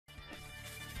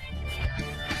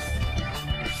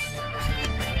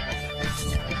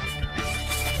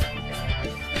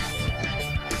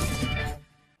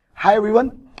Hi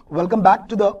everyone, welcome back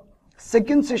to the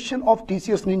second session of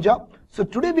TCS Ninja. So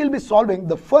today we'll be solving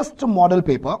the first model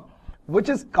paper, which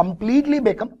is completely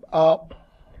based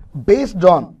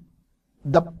on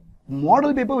the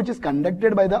model paper which is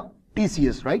conducted by the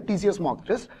TCS, right? TCS mock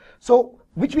test. So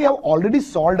which we have already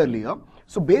solved earlier.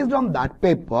 So based on that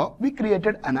paper, we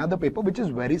created another paper which is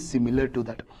very similar to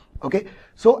that. Okay.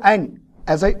 So and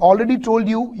as I already told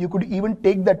you, you could even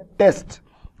take the test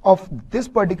of this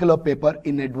particular paper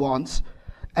in advance,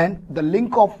 and the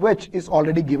link of which is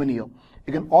already given here.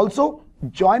 You can also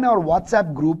join our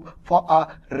WhatsApp group for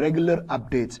our regular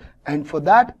updates, and for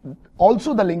that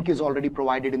also the link is already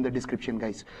provided in the description,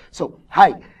 guys. So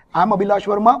hi, I'm Abhilash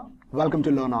Varma. Welcome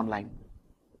to Learn Online.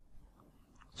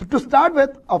 So to start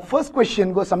with, our first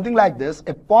question goes something like this.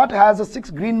 A pot has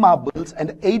 6 green marbles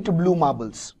and 8 blue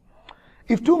marbles.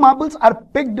 If 2 marbles are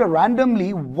picked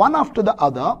randomly one after the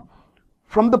other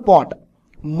from the pot,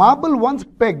 marble once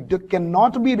picked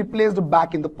cannot be replaced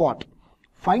back in the pot.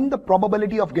 Find the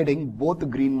probability of getting both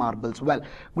green marbles. Well,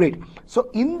 great. So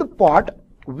in the pot,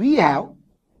 we have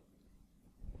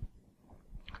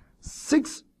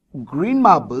 6 green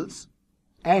marbles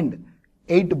and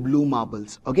 8 blue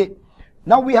marbles. Okay.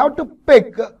 Now we have to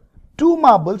pick 2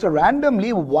 marbles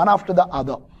randomly one after the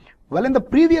other. Well, in the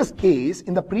previous case,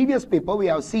 in the previous paper, we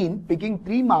have seen picking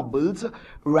 3 marbles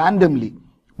randomly.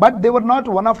 But they were not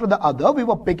one after the other, we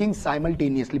were picking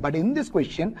simultaneously. But in this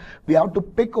question, we have to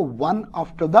pick one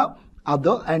after the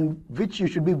other, and which you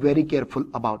should be very careful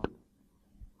about.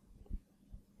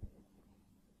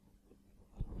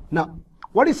 Now,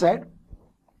 what he said,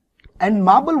 and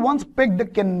marble once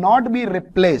picked cannot be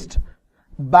replaced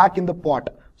back in the pot.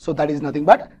 So that is nothing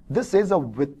but this is a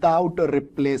without a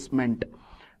replacement.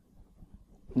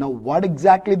 Now, what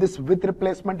exactly this with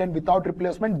replacement and without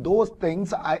replacement, those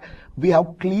things we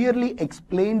have clearly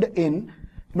explained in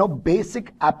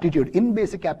basic aptitude. In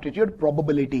basic aptitude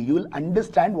probability, you will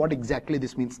understand what exactly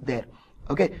this means there.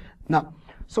 Okay. Now,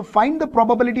 so find the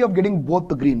probability of getting both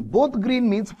the green. Both green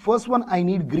means first one I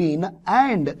need green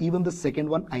and even the second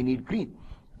one I need green.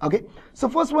 Okay. So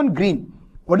first one green.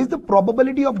 What is the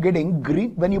probability of getting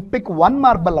green when you pick one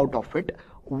marble out of it?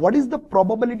 What is the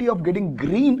probability of getting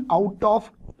green out of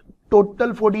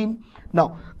total 14?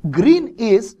 Now, green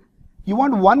is, you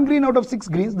want 1 green out of 6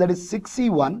 greens, that is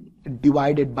 6C1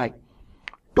 divided by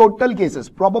total cases.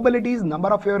 Probability is number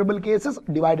of favorable cases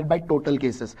divided by total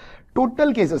cases.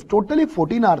 Total cases, totally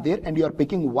 14 are there and you are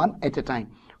picking one at a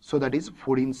time. So that is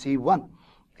 14C1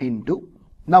 into,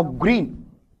 now green.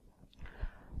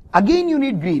 Again you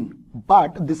need green,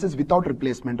 but this is without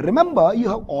replacement. Remember, you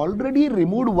have already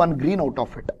removed 1 green out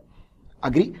of it.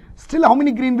 Agree? Still how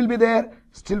many green will be there?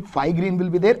 Still 5 green will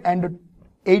be there and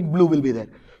 8 blue will be there.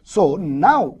 So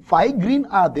now 5 green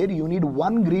are there, you need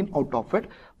 1 green out of it.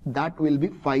 That will be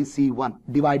 5C1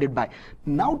 divided by.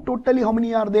 Now totally how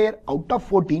many are there? Out of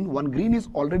 14, 1 green is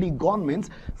already gone, means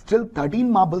still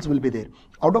 13 marbles will be there.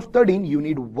 Out of 13, you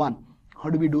need 1. How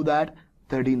do we do that?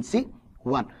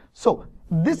 13C1. So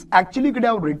this actually could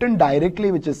have written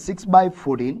directly, which is 6 by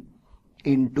 14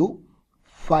 into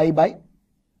 5 by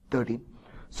 13.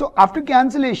 So after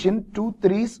cancellation, 2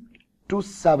 3s, 2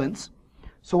 7s.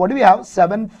 So what do we have?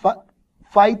 5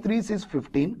 3s is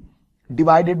 15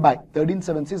 divided by 13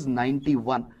 7s is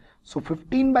 91. So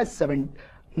 15 by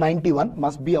 91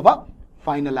 must be our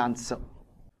final answer.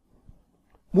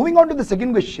 Moving on to the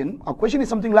second question. Our question is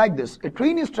something like this. A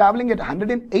train is traveling at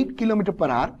 108 km per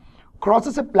hour,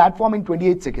 crosses a platform in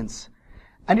 28 seconds.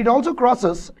 And it also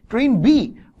crosses train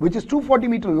B, which is 240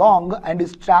 meters long and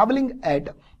is traveling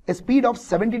at a speed of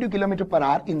 72 km per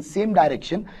hour in same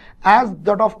direction as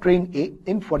that of train A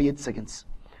in 48 seconds.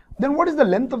 Then what is the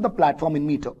length of the platform in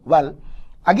meter? Well,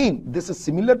 again, this is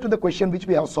similar to the question which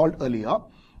we have solved earlier.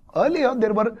 Earlier,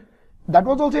 that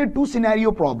was also a 2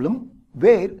 scenario problem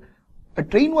where a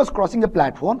train was crossing a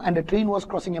platform and a train was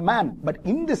crossing a man. But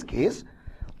in this case,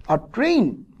 a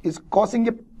train is crossing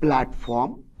a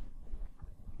platform.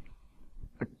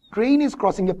 A train is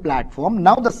crossing a platform.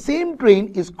 Now the same train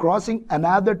is crossing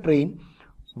another train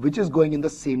which is going in the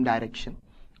same direction.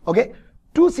 Okay.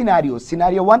 2 scenarios,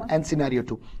 scenario 1 and scenario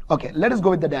 2. Okay, let us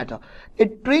go with the data. A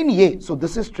train A, so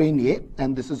this is train A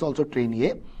and this is also train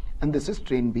A and this is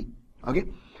train B. Okay.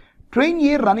 Train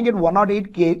A running at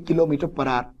 108 km per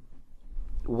hour.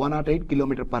 108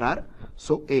 km per hour.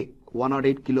 So A,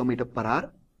 108 km per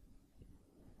hour.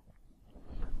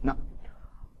 Now,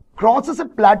 crosses a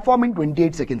platform in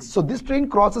 28 seconds. So this train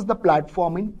crosses the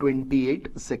platform in 28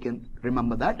 seconds.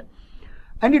 Remember that.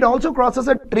 And it also crosses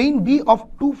a train B of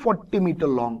 240 meter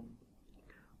long.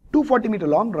 240 meter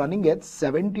long running at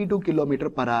 72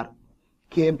 km per hour.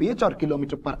 kmph or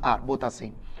kilometer per hour, both are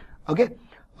same. Okay,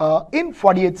 in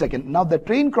 48 seconds. Now the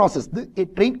train crosses,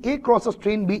 train A crosses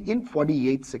train B in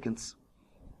 48 seconds.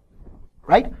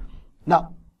 Right?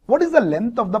 Now, what is the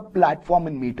length of the platform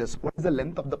in meters? What is the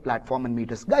length of the platform in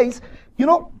meters? Guys, you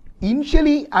know,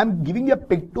 initially I'm giving you a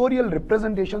pictorial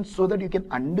representation so that you can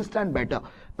understand better.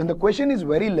 When the question is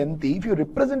very lengthy, if you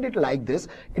represent it like this,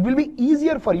 it will be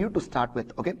easier for you to start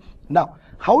with. Okay. Now,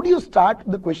 how do you start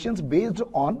the questions based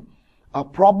on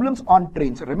problems on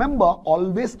trains? Remember,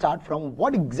 always start from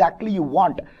what exactly you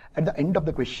want at the end of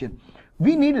the question.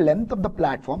 We need length of the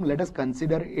platform. Let us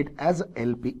consider it as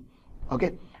LP.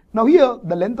 Okay. Now here,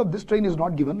 the length of this train is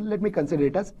not given. Let me consider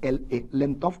it as LA,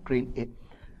 length of train A.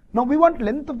 Now we want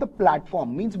length of the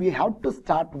platform, means we have to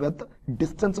start with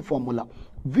distance formula.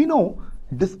 We know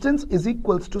distance is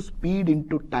equals to speed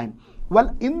into time.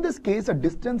 Well, in this case, a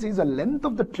distance is a length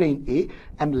of the train A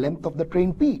and length of the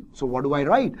train P. So what do I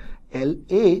write?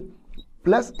 LA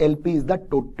plus LP is the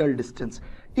total distance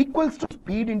equals to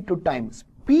speed into time.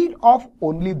 Speed of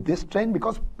only this train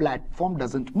because platform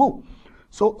doesn't move.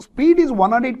 So speed is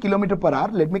 108 km per hour.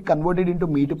 Let me convert it into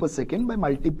meter per second by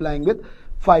multiplying with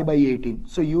 5 by 18.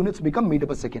 So units become meter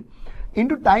per second.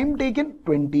 Into time taken,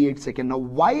 28 seconds. Now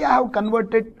why I have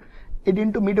converted it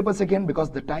into meter per second? Because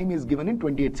the time is given in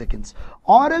 28 seconds.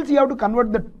 Or else you have to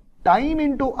convert the time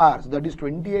into hours. That is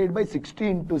 28 by 60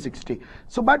 into 60.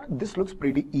 So but this looks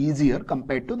pretty easier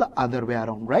compared to the other way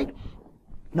around, right?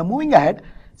 Now moving ahead,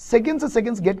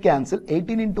 seconds get cancelled.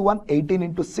 18 into 1, 18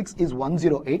 into 6 is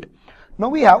 108. Now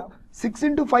we have 6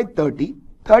 into 5, 30,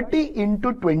 30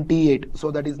 into 28. So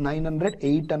that is 900,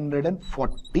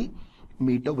 840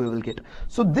 meter we will get.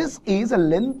 So this is a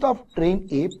length of train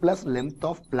A plus length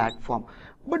of platform.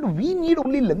 But we need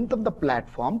only length of the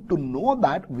platform. To know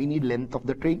that, we need length of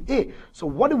the train A. So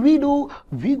what do?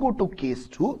 We go to case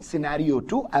 2, scenario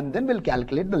 2, and then we'll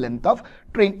calculate the length of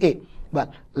train A.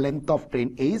 Well, length of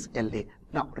train A is LA.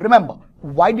 Now remember,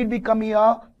 why did we come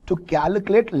here? To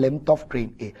calculate length of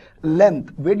train A.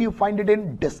 Length, where do you find it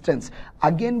in? Distance.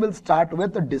 Again, we'll start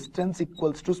with the distance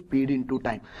equals to speed into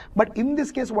time. But in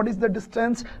this case, what is the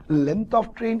distance? Length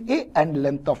of train A and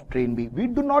length of train B. We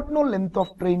do not know length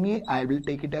of train A. I will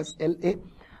take it as LA.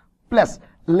 Plus,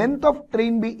 length of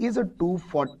train B is a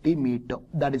 240 meter.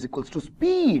 That is equals to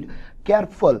speed.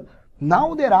 Careful.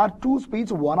 Now there are two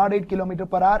speeds, 108 km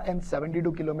per hour and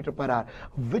 72 km per hour.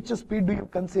 Which speed do you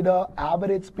consider?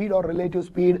 Average speed or relative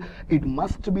speed? It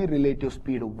must be relative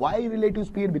speed. Why relative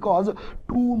speed? Because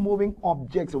two moving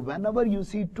objects, whenever you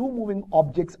see two moving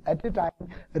objects at a time,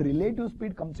 relative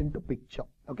speed comes into picture.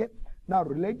 Okay. Now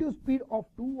relative speed of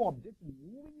two objects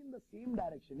moving in the same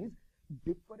direction is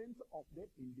difference of their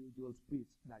individual speeds.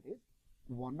 That is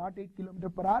 108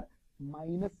 km per hour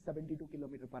minus 72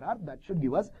 km per hour. That should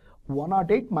give us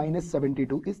 108 minus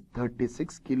 72 is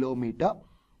 36 km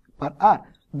per hour.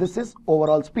 This is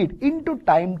overall speed. Into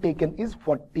time taken is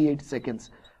 48 seconds.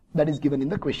 That is given in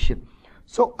the question.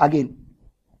 So again,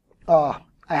 I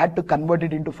had to convert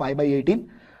it into 5 by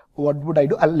 18. What would I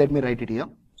do? Let me write it here.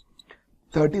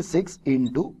 36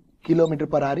 into kilometer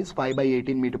per hour is 5 by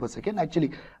 18 meter per second.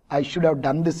 Actually, I should have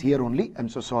done this here only. I'm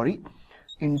so sorry.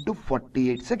 Into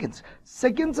 48 seconds.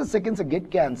 Seconds get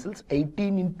cancels.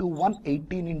 18 into 1,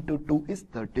 18 into 2 is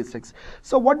 36.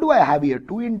 So what do I have here?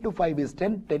 2 into 5 is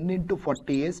 10. 10 into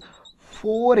 40 is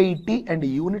 480 and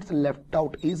units left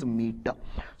out is meter.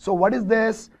 So what is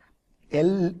this?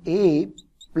 LA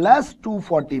plus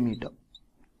 240 meter.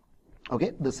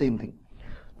 Okay, the same thing.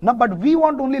 Now, but we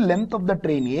want only length of the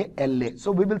train A, LA.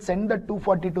 So we will send the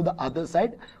 240 to the other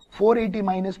side. 480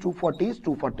 minus 240 is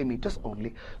 240 meters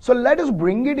only. So let us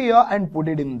bring it here and put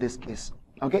it in this case.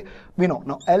 Okay, we know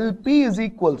now LP is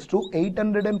equals to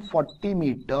 840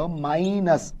 meter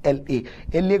minus LA.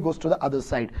 LA goes to the other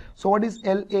side. So what is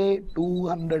LA?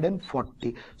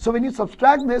 240. So when you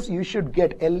subtract this, you should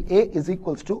get LA is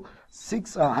equals to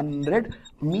 600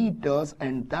 meters,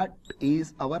 and that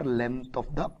is our length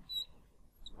of the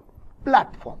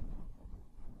platform.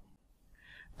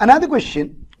 Another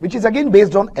question, which is again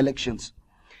based on elections.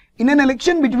 In an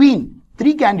election between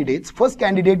three candidates, first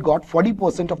candidate got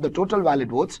 40% of the total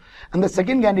valid votes, and the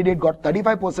second candidate got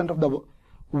 35% of the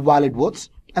valid votes,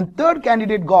 and third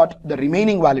candidate got the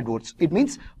remaining valid votes. It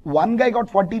means one guy got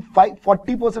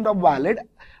 40% of valid,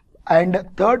 and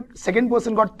second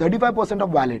person got 35% of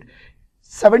valid.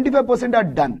 75% are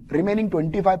done. Remaining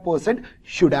 25%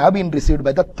 should have been received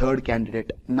by the third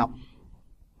candidate. Now,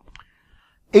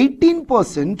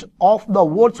 18% of the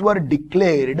votes were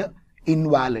declared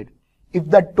invalid. If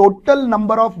the total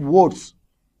number of votes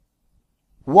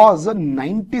was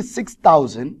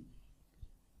 96,000,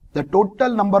 the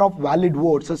total number of valid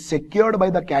votes secured by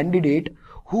the candidate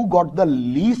who got the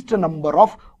least number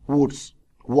of votes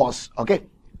was. Okay.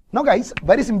 Now guys,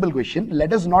 very simple question.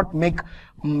 Let us not make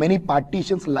many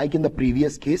partitions like in the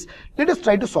previous case. Let us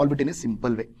try to solve it in a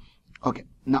simple way. Okay.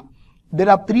 Now, there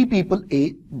are three people,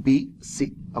 A, B,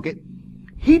 C. Okay.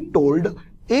 He told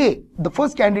A, the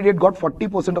first candidate got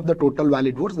 40% of the total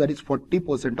valid votes, that is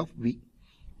 40% of V.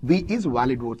 V is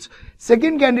valid votes.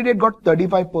 Second candidate got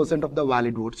 35% of the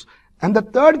valid votes. And the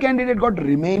third candidate got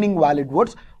remaining valid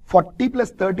votes. 40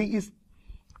 plus 30 is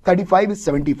 35 is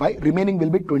 75. Remaining will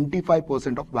be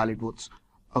 25% of valid votes.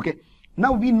 Okay.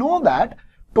 Now we know that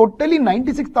totally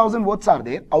 96,000 votes are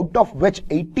there, out of which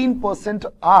 18%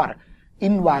 are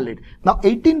invalid. Now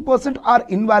 18% are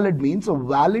invalid means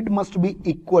valid must be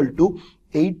equal to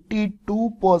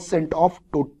 82% of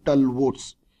total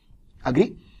votes.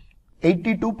 Agree?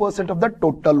 82% of the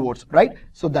total votes, right?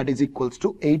 So that is equals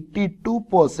to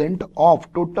 82%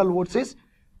 of total votes is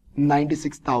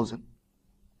 96,000.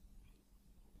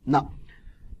 Now,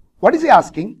 what is he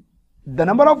asking? The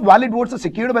number of valid votes are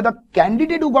secured by the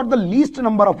candidate who got the least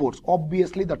number of votes.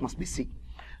 Obviously, that must be C.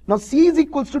 Now, C is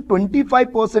equals to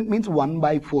 25% means 1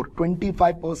 by 4.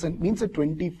 25% means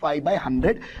 25 by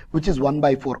 100, which is 1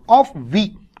 by 4 of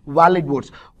V, valid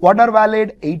votes. What are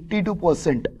valid?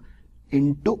 82%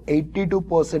 into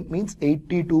 82% means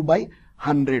 82 by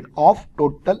 100 of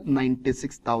total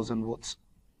 96,000 votes.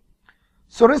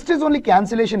 So rest is only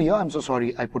cancellation here. I'm so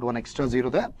sorry, I put one extra 0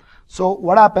 there. So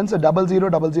what happens? A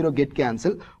 0000 get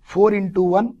cancelled. 4 into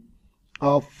 1,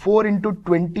 4 into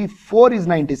 24 is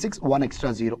 96, 1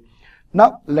 extra 0.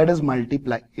 Now let us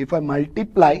multiply. If I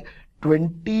multiply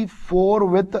 24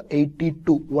 with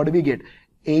 82, what do we get?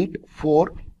 8,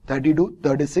 4, 32,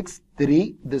 36,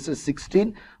 3, this is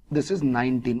 16, this is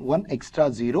 19, 1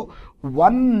 extra 0,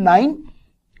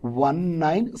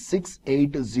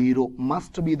 19680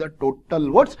 must be the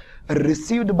total votes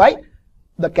received by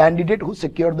the candidate who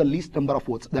secured the least number of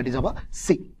votes. That is our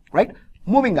C, right?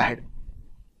 Moving ahead.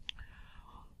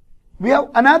 We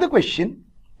have another question.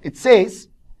 It says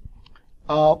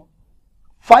 5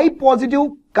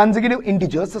 positive consecutive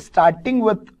integers starting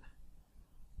with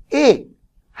A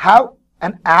have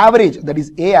an average, that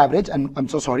is A average, and I'm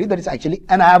so sorry, that is actually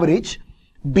an average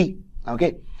B.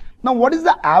 Okay. Now, what is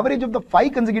the average of the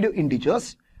 5 consecutive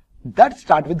integers that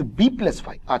start with B plus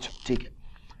 5? Achha,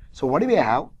 so what do we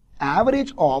have?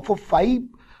 Average of 5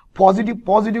 positive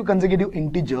consecutive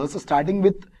integers starting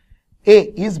with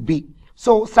A is B.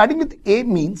 So starting with A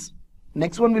means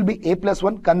next one will be A plus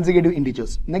 1 consecutive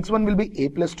integers. Next one will be A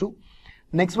plus 2.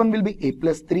 Next one will be A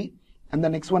plus 3. And the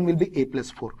next one will be A plus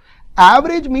 4.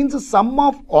 Average means the sum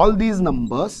of all these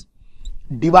numbers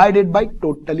divided by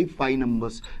totally 5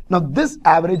 numbers. Now this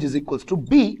average is equals to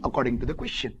B according to the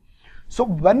question. So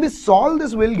when we solve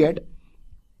this, we'll get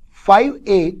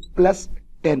 5A plus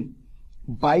 10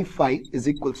 by 5 is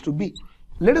equals to B.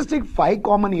 Let us take 5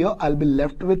 common here. I'll be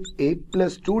left with A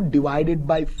plus 2 divided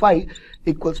by 5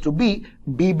 equals to B.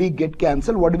 B get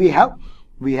cancelled. What do we have?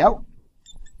 We have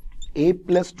A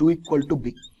plus 2 equal to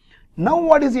B. Now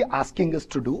what is he asking us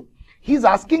to do? He is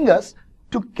asking us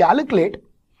to calculate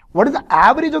what is the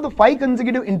average of the 5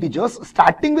 consecutive integers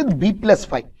starting with B plus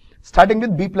 5. Starting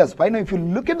with B plus 5. Now if you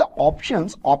look at the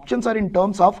options, options are in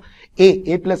terms of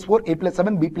A plus 4, A plus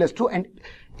 7, B plus 2 and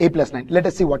A plus 9. Let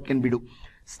us see what can we do.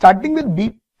 Starting with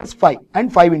B plus 5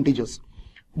 and 5 integers.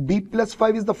 B plus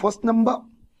 5 is the first number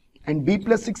and B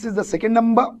plus 6 is the second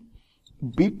number.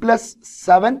 B plus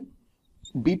 7,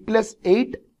 B plus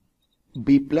 8,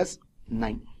 B plus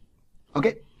 9.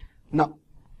 Okay. Now,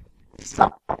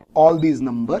 sum all these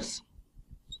numbers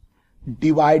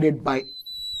divided by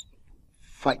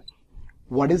 5.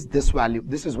 What is this value?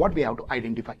 This is what we have to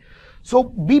identify. So,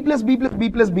 B plus B plus B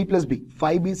plus B plus B.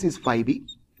 5B is 5B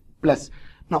plus.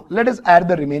 Now, let us add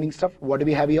the remaining stuff. What do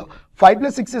we have here? 5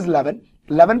 plus 6 is 11.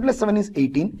 11 plus 7 is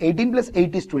 18. 18 plus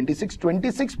 8 is 26.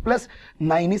 26 plus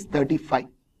 9 is 35.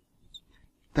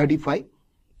 35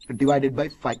 divided by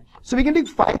 5. So we can take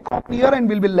 5 here and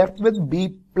we'll be left with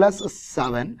B plus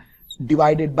 7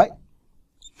 divided by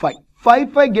 5.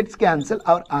 5 gets cancelled.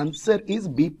 Our answer is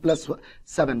B plus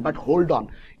 7. But hold on.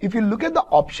 If you look at the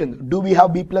options, do we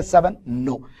have B plus 7?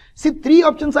 No. See, 3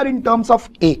 options are in terms of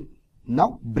A.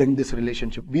 Now bring this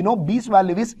relationship. We know B's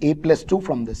value is A plus 2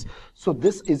 from this. So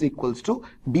this is equals to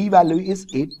B value is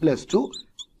 8 plus 2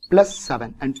 plus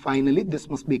 7. And finally, this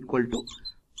must be equal to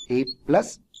 8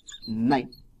 plus 9.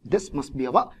 This must be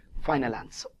our final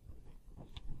answer.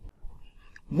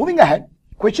 Moving ahead,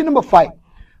 question number 5.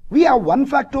 We have 1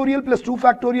 factorial plus 2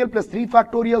 factorial plus 3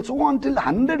 factorial so on till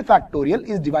 100 factorial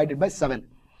is divided by 7.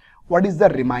 What is the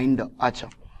remainder? Acha.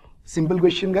 Simple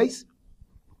question, guys.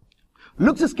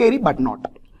 Looks scary but not.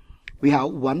 we have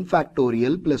 1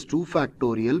 factorial plus 2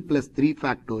 factorial plus 3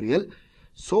 factorial,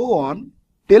 so on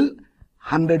till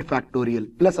 100 factorial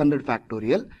plus 100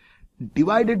 factorial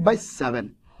divided by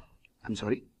 7. I'm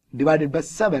sorry, divided by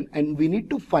 7, and we need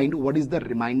to find what is the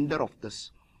remainder of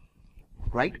this,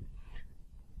 right?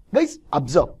 Guys,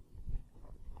 observe.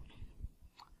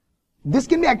 This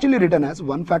can be actually written as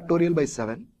 1 factorial by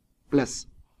 7 plus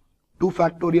 2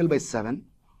 factorial by 7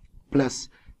 plus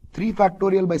 3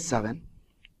 factorial by 7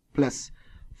 plus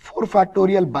 4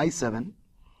 factorial by 7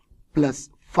 plus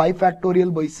 5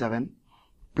 factorial by 7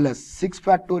 plus 6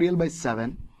 factorial by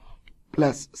 7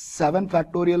 plus 7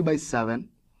 factorial by 7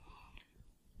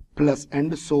 plus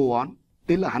and so on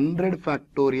till 100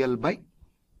 factorial by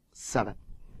 7.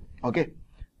 Okay.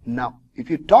 Now, if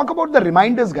you talk about the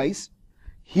reminders, guys,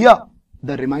 here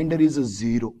the remainder is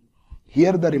 0.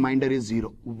 Here the remainder is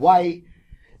 0. Why?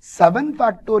 7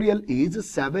 factorial is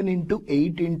 7 into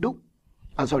 8 into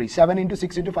 7 into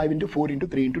 6 into 5 into 4 into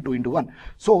 3 into 2 into 1.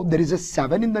 So there is a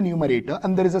 7 in the numerator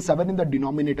and there is a 7 in the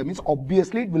denominator, means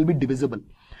obviously it will be divisible.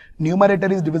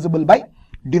 Numerator is divisible by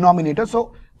denominator,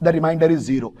 so the remainder is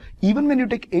 0. Even when you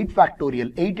take 8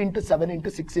 factorial, 8 into 7 into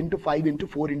 6 into 5 into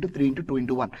 4 into 3 into 2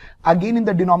 into 1. Again in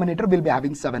the denominator we'll be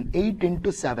having 7. 8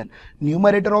 into 7.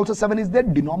 Numerator also 7 is there,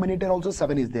 denominator also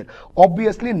 7 is there.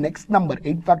 Obviously next number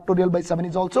 8 factorial by 7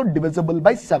 is also divisible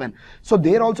by 7. So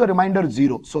there also remainder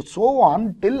 0. So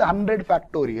on till 100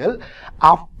 factorial.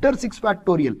 After 6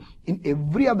 factorial, in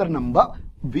every other number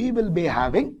we will be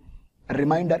having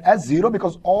remainder as 0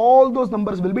 because all those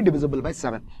numbers will be divisible by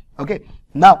 7. Okay.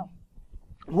 Now,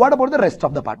 what about the rest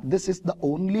of the part? This is the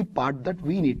only part that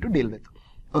we need to deal with.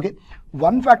 Okay.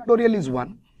 1 factorial is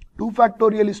 1, 2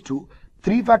 factorial is 2,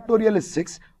 3 factorial is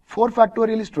 6, 4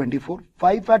 factorial is 24,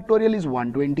 5 factorial is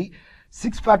 120,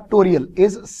 6 factorial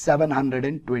is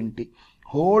 720.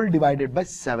 Whole divided by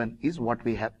 7 is what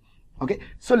we have. Okay,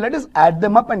 so let us add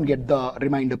them up and get the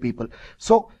remainder, people.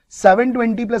 So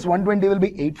 720 plus 120 will be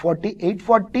 840.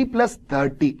 840 plus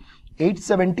 30,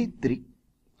 873.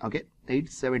 Okay,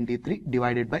 873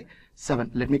 divided by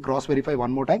 7. Let me cross verify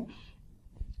one more time.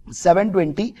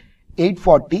 720,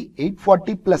 840,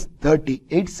 840 plus 30,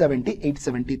 870,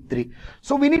 873.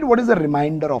 So we need what is the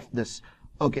remainder of this.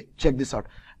 Okay, check this out.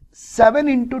 7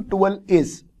 into 12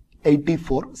 is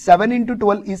 84. 7 into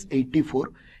 12 is 84.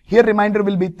 Here remainder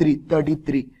will be 3,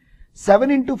 33. 7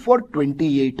 into 4,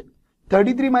 28.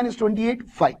 33 minus 28,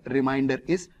 5. Remainder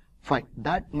is 5.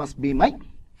 That must be my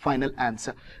final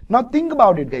answer. Now think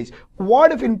about it, guys.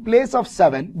 What if in place of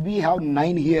 7, we have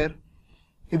 9 here?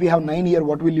 If we have 9 here,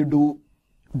 what will you do?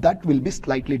 That will be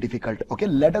slightly difficult. Okay,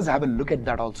 let us have a look at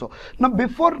that also. Now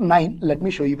before 9, let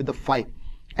me show you with the 5.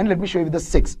 And let me show you with the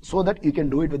 6 so that you can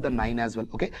do it with the 9 as well.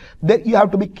 Okay, there you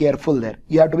have to be careful there.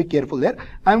 You have to be careful there.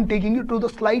 I am taking you to the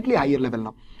slightly higher level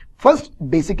now. First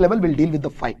basic level will deal with the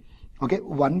 5. Okay,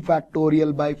 1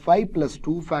 factorial by 5 plus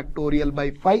 2 factorial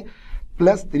by 5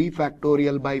 plus 3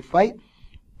 factorial by 5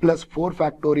 plus 4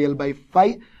 factorial by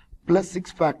 5 plus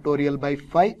 6 factorial by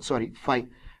 5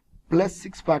 plus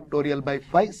 6 factorial by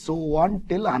 5, so on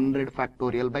till 100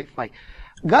 factorial by 5.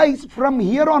 Guys, from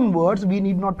here onwards, we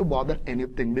need not to bother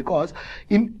anything because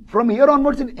from here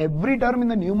onwards, in every term in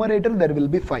the numerator, there will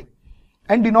be 5.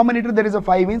 And denominator, there is a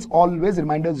 5 means always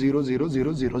remainder 0, 0,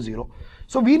 0, 0, 0.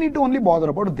 So we need to only bother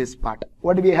about this part.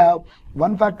 What do we have?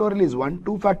 1 factorial is 1,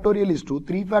 2 factorial is 2,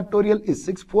 3 factorial is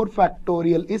 6, 4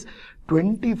 factorial is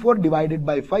 24 divided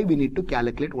by 5. We need to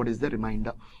calculate what is the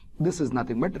remainder. This is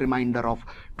nothing but remainder of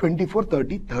 24,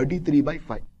 30, 33 by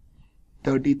 5.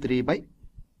 33 by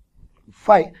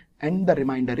 5 and the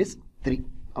remainder is 3.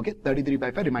 Okay, 33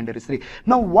 by 5, remainder is 3.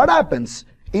 Now what happens?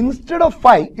 Instead of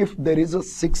 5, if there is a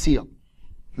 6 here,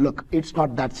 look, it's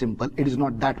not that simple. It is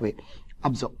not that way.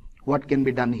 Observe what can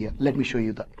be done here. Let me show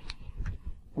you that.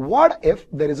 What if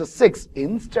there is a 6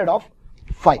 instead of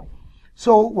 5?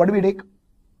 So what do we take?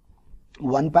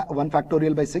 1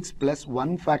 factorial by 6 plus 2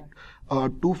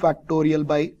 factorial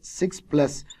by 6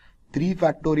 plus 3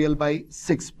 factorial by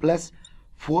 6 plus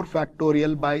 4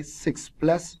 factorial by 6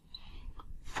 plus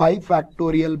 5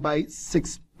 factorial by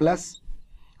 6 plus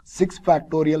 6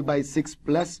 factorial by 6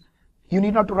 plus, you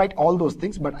need not to write all those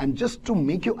things, but I'm just to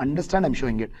make you understand, I'm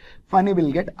showing it. Finally,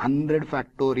 we'll get 100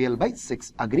 factorial by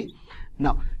 6. Agree?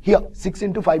 Now, here 6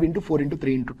 into 5 into 4 into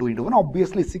 3 into 2 into 1.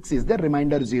 Obviously, 6 is the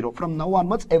remainder 0. From now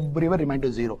onwards, everywhere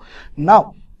remainder 0.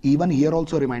 Now, even here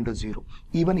also remainder 0.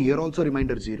 Even here also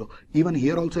remainder 0. Even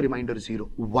here also remainder 0.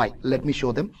 Why? Let me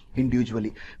show them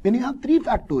individually. When you have 3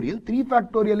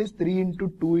 factorial is 3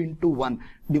 into 2 into 1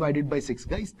 divided by 6.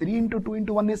 Guys, 3 into 2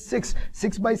 into 1 is 6.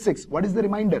 6 by 6. What is the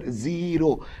remainder?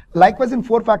 0. Likewise in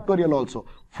 4 factorial also.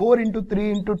 4 into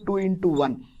 3 into 2 into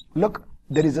 1. Look,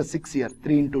 there is a 6 here,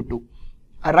 3 into 2.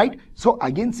 Alright, so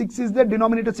again 6 is there,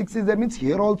 denominator 6 is there, means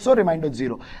here also remainder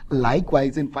 0.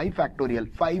 Likewise in 5 factorial,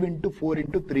 5 into 4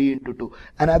 into 3 into 2,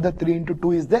 another 3 into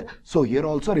 2 is there, so here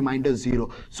also remainder 0.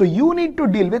 So you need to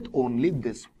deal with only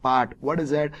this part. What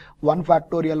is that? 1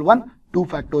 factorial 1, 2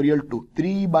 factorial 2,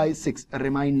 3 by 6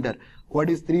 remainder. What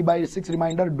is 3 by 6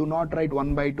 remainder? Do not write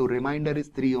 1 by 2, remainder is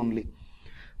 3 only.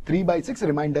 3 by 6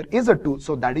 remainder is a 2.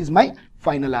 So that is my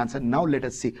final answer. Now let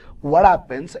us see what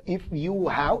happens if you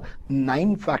have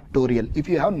 9 factorial. If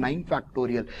you have 9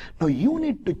 factorial, now you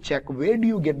need to check where do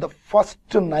you get the first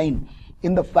 9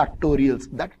 in the factorials.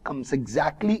 That comes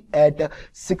exactly at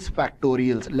 6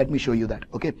 factorials. Let me show you that.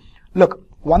 Okay. Look,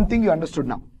 one thing you understood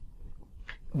now.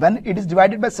 When it is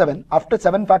divided by 7, after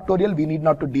 7 factorial, we need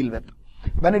not to deal with.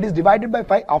 When it is divided by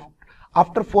 5,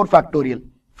 after 4 factorial,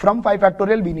 from 5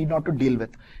 factorial, we need not to deal with.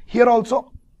 Here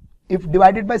also, if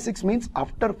divided by 6 means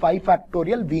after 5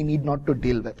 factorial, we need not to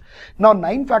deal with. Now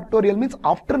 9 factorial means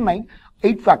after 9,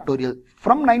 8 factorial.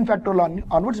 From 9 factorial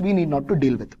onwards, we need not to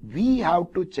deal with. We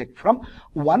have to check from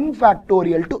 1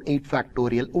 factorial to 8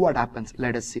 factorial. What happens?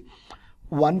 Let us see.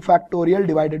 1 factorial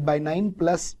divided by 9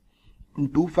 plus 2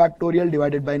 factorial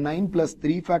divided by 9 plus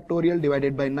 3 factorial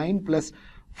divided by 9 plus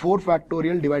 4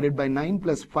 factorial divided by 9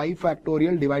 plus 5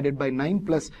 factorial divided by 9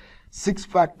 plus 6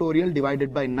 factorial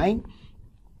divided by 9.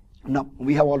 Now,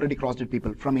 we have already crossed it,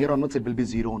 people. From here onwards, it will be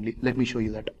 0 only. Let me show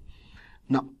you that.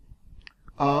 Now,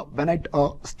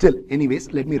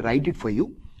 anyways, let me write it for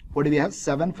you. What do we have?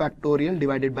 7 factorial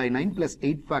divided by 9 plus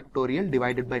 8 factorial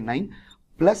divided by 9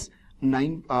 plus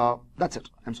 9. That's it.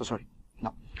 I'm so sorry.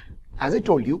 Now, as I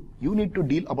told you, you need to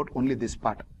deal about only this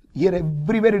part. Here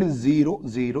everywhere it is 0,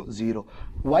 0, 0.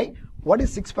 Why? What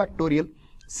is 6 factorial?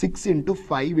 6 into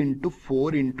 5 into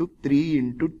 4 into 3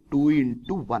 into 2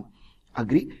 into 1.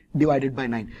 Agree? Divided by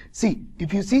 9. See,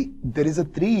 if you see, there is a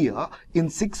 3 here. In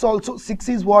 6 also, 6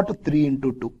 is what? 3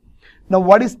 into 2. Now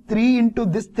what is 3 into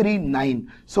this 3? 9.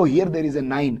 So here there is a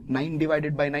 9. 9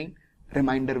 divided by 9.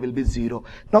 Remainder will be 0.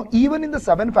 Now even in the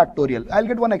 7 factorial, I'll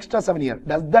get one extra 7 here.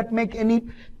 Does that make any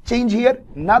change here?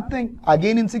 Nothing.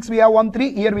 Again in 6 we have 1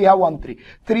 3. Here we have 1 3.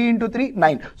 3 into 3,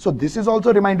 9. So this is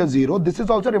also remainder 0. This is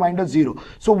also remainder 0.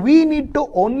 So we need to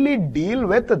only deal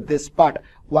with this part.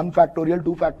 1 factorial,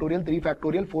 2 factorial, 3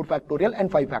 factorial, 4 factorial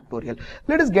and 5 factorial.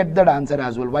 Let us get that answer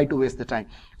as well. Why to waste the time?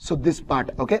 So this part,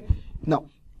 okay. Now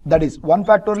that is 1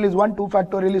 factorial is 1, 2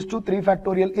 factorial is 2, 3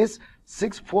 factorial is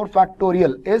 6, 4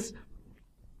 factorial is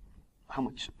how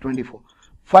much? 24.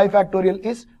 5 factorial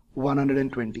is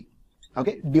 120.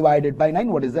 Okay, divided by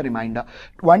 9, what is the remainder?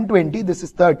 120, this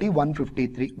is 30,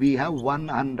 153. We have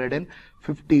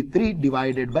 153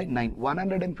 divided by 9.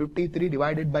 153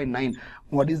 divided by 9.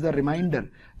 What is the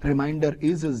remainder? Remainder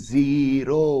is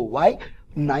 0. Why?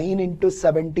 9 into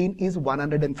 17 is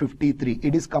 153.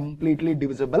 It is completely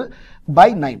divisible by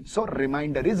 9. So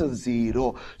remainder is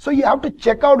 0. So you have to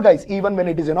check out, guys, even when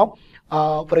it is,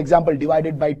 for example,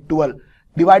 divided by 12.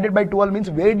 Divided by 12 means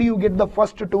where do you get the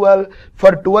first 12?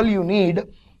 For 12 you need,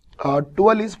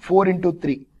 12 is 4 into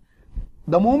 3.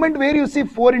 The moment where you see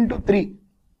 4 into 3,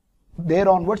 there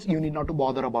onwards you need not to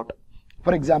bother about.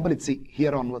 For example, let's see,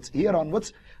 here onwards,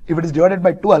 if it is divided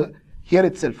by 12, here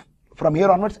itself, from here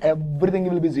onwards, everything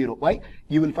will be 0. Why?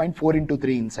 You will find 4 into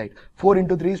 3 inside. 4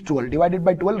 into 3 is 12. Divided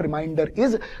by 12, remainder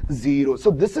is 0.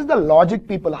 So this is the logic,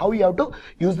 people, how you have to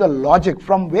use the logic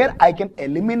from where I can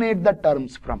eliminate the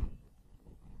terms from.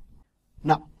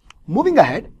 Now, moving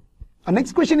ahead, our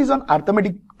next question is on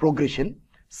arithmetic progression,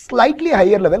 slightly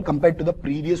higher level compared to the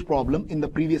previous problem in the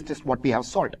previous test what we have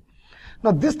solved.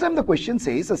 Now, this time the question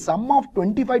says a sum of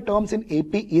 25 terms in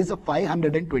AP is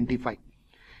 525.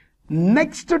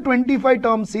 Next 25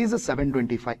 terms is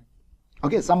 725.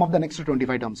 Okay, sum of the next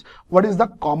 25 terms. What is the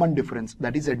common difference?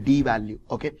 That is a D value.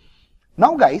 Okay.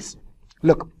 Now, guys,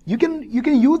 look, you can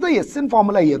use the SN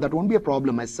formula here. That won't be a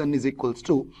problem. SN is equals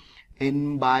to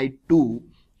n by 2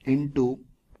 into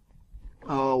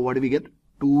what do we get?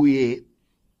 2a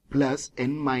plus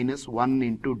n minus 1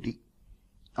 into d.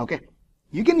 Okay,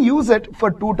 you can use it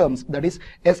for 2 terms, that is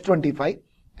S25,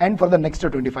 and for the next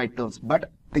 25 terms,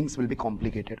 but things will be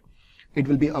complicated. It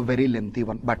will be a very lengthy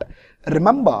one. But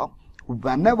remember,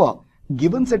 whenever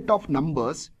given set of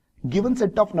numbers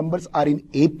are in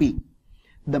AP,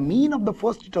 the mean of the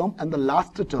first term and the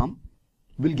last term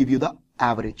will give you the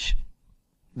average.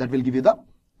 That will give you the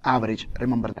average.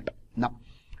 Remember that. Now,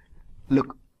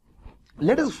 look,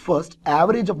 let us first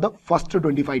average of the first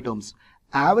 25 terms.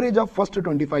 Average of first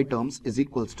 25 terms is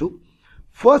equals to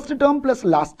first term plus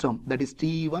last term, that is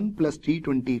T1 plus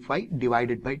T25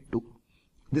 divided by 2.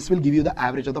 This will give you the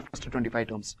average of the first 25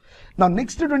 terms. Now,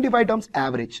 next 25 terms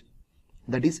average,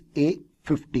 that is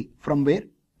A50. From where?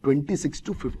 26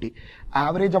 to 50.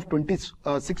 Average of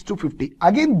 26 to 50.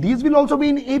 Again, these will also be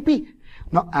in AP.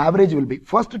 Now, average will be,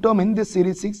 first term in this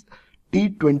series is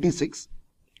T26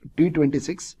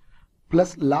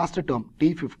 plus last term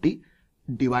T50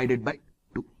 divided by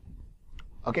 2.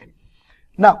 Okay.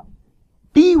 Now,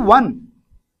 T1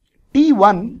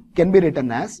 can be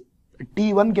written as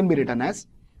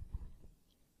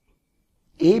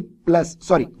A plus,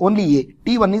 sorry, only A.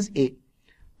 T1 is A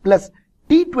plus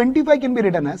T25 can be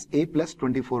written as A plus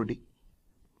 24D.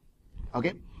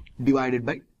 Okay, divided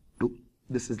by 2.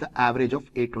 This is the average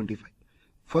of A25.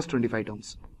 First 25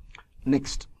 terms.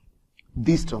 Next,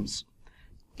 these terms.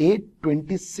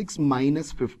 A26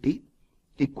 minus 50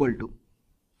 equal to,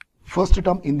 first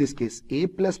term in this case, A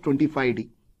plus 25D.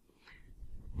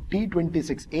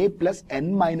 T26, A plus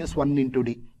N minus 1 into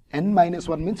D. N minus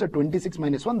 1 means a 26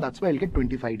 minus 1, that's why I'll get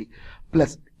 25D.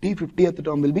 Plus T50th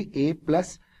term will be A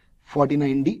plus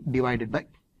 49D divided by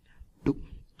 2.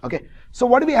 Okay, so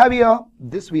what do we have here?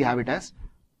 This we have it as,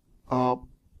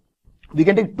 we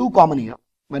can take 2 common here.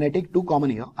 When I take 2 common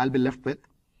here, I'll be left with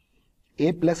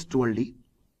A plus 12D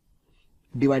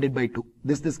divided by 2.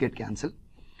 This get cancelled.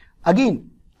 Again,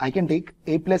 I can take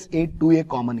A plus A, 2A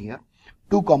common here,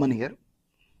 2 common here.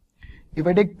 If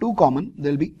I take 2 common,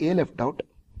 there will be A left out.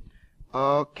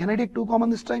 Can I take 2 common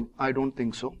this time? I don't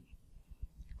think so.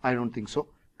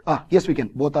 Yes, we can.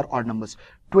 Both are odd numbers.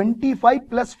 25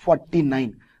 plus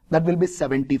 49, that will be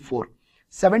 74.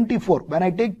 74, when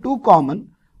I take 2 common,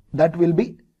 that will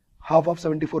be, half of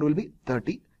 74 will be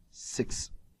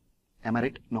 36. Am I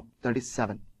right? No,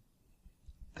 37.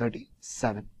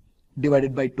 37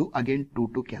 divided by 2, again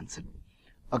 2 to cancel.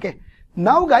 Okay.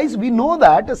 Now guys, we know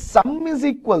that sum is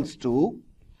equals to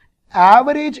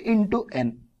average into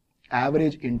n.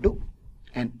 Average into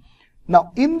n.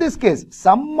 Now in this case,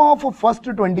 sum of first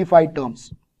 25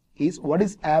 terms is, what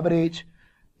is average?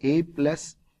 A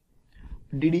plus,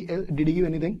 did he give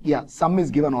anything? Yeah, sum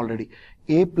is given already.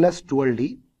 A plus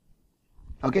 12D.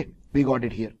 Okay, we got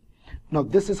it here. Now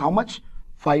this is how much?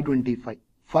 525.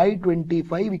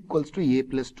 525 equals to A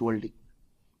plus 12D.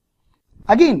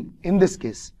 Again, in this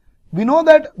case, we know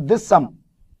that this sum,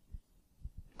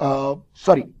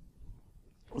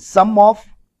 sum of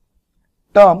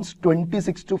terms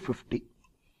 26 to 50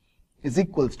 is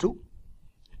equals to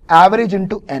average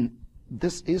into n.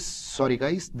 This is, sorry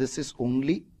guys, this is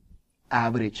only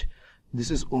average.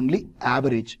 This is only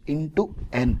average into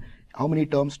n. How many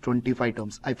terms? 25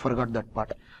 terms. I forgot that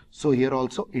part. So here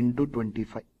also into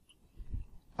 25.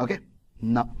 Okay.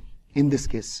 Now, in this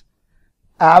case,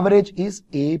 average is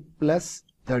A plus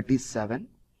 37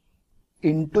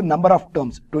 into number of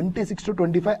terms 26 to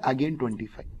 25, again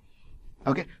 25.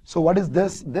 Okay, so what is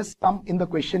this? This sum in the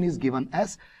question is given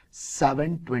as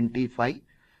 725,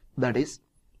 that is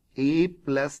A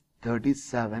plus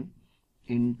 37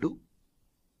 into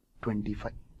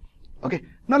 25. Okay,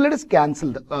 now let us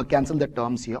cancel the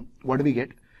terms here. What do we get?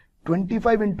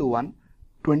 25 into 1,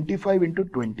 25 into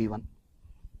 21.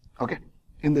 Okay,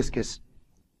 in this case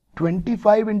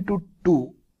 25 into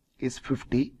 2 is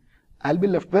 50. I'll be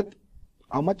left with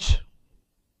how much?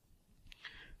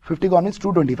 50 gone means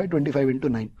 225, 25 into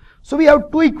 9. So we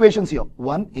have 2 equations here.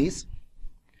 One is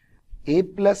A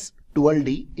plus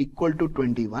 12D equal to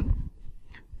 21.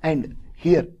 And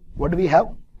here, what do we have?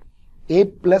 A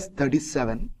plus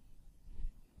 37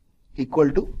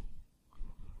 equal to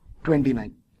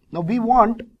 29. Now we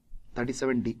want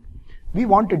 37D. We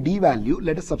want a D value.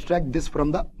 Let us subtract this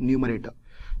from the numerator.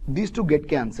 These two get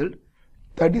cancelled.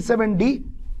 37D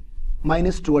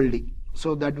minus 12D.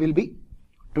 So that will be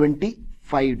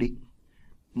 25D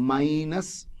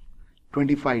minus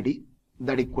 25D,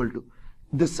 that equal to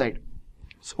this side.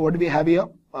 So what do we have here?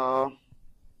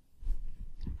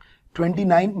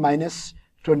 29 minus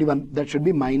 21, that should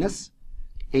be minus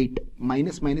 8.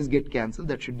 Minus get cancelled,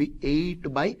 that should be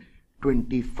 8 by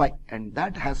 25, and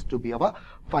that has to be our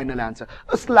final answer.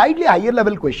 A slightly higher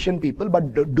level question, people,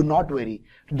 but do not worry.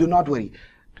 Do not worry.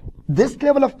 This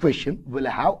level of question will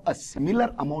have a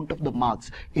similar amount of the marks.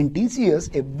 In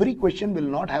TCS, every question will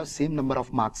not have same number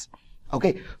of marks.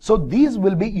 Okay, so these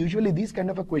will be, usually these kind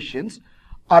of a questions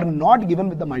are not given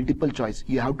with the multiple choice.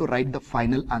 You have to write the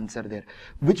final answer there,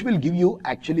 which will give you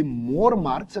actually more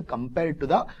marks compared to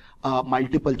the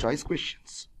multiple choice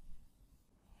questions.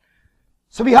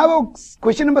 So we have a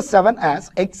question number 7 as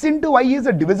x into y is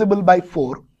divisible by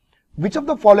 4. Which of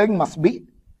the following must be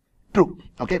true?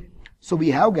 Okay. So we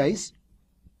have, guys,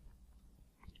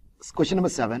 question number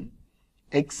 7,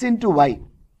 x into y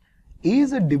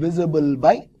is divisible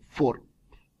by 4.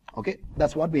 Okay,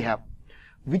 that's what we have.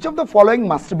 Which of the following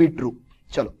must be true?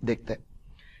 Chalo, dekhte.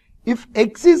 If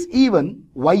x is even,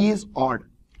 y is odd.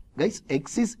 Guys,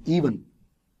 x is even,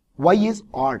 y is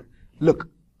odd. Look,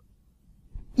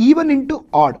 even into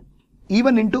odd,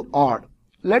 even into odd.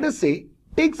 Let us say,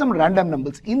 take some random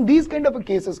numbers. In these kind of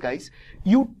cases, guys,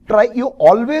 you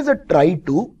always try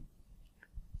to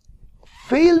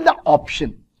fail the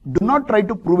option. Do not try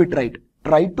to prove it right.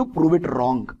 Try to prove it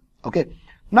wrong. Okay.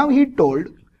 Now he told,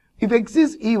 if x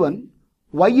is even,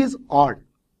 y is odd.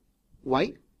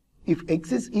 Why? If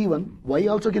x is even, y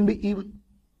also can be even.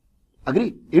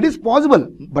 Agree? It is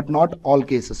possible, but not all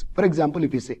cases. For example,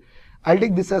 if you say, I'll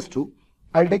take this as 2,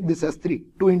 I'll take this as 3.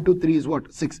 2 into 3 is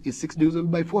what? 6. Is 6 divisible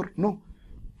by 4? No.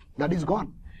 That is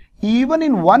gone. Even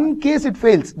in one case it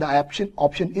fails, the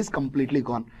option is completely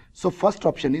gone. So first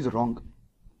option is wrong.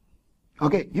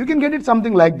 Okay, you can get it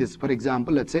something like this. For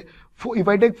example, let's say, if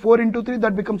I take 4 into 3,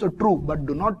 that becomes a true, but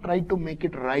do not try to make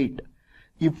it right.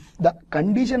 If the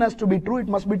condition has to be true, it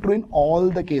must be true in all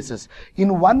the cases.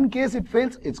 In one case it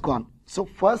fails, it's gone. So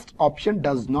first option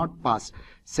does not pass.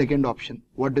 Second option,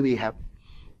 what do we have?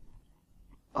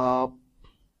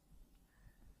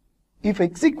 If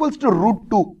x equals to root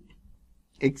 2,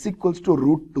 x equals to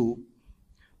root 2,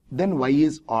 then y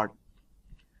is odd.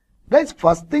 Guys,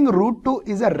 first thing, root 2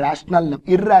 is a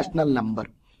irrational number.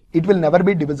 It will never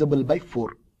be divisible by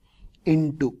 4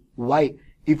 into y.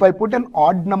 If I put an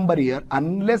odd number here,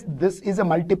 unless this is a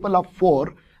multiple of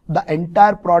 4, the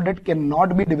entire product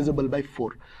cannot be divisible by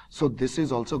 4. So this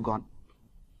is also gone.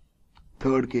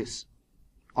 Third case,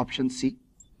 option C.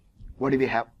 What do we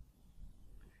have?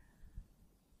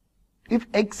 If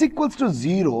x equals to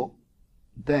 0,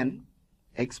 then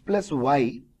x plus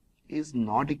y is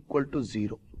not equal to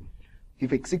 0.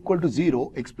 If x equal to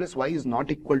 0, x plus y is not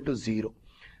equal to 0.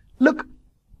 Look,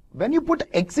 when you put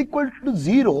x equal to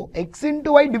 0, x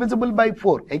into y divisible by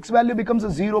 4, x value becomes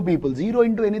a 0, people. 0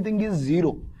 into anything is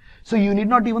 0. So you need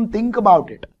not even think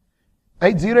about it.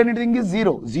 Right? 0 anything is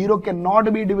 0. 0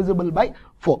 cannot be divisible by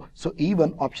 4. So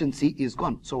even option C is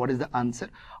gone. So what is the answer?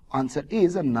 Answer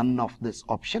is none of this,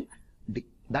 option D.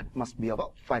 That must be our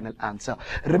final answer.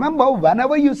 Remember,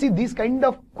 whenever you see these kind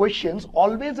of questions,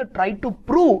 always try to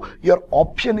prove your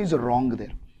option is wrong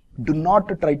there. Do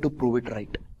not try to prove it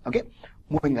right. Okay,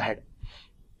 moving ahead.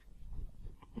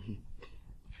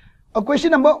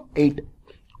 Question number 8.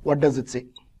 What does it say?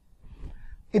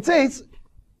 It says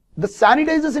the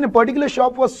sanitizers in a particular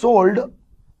shop was sold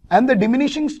and the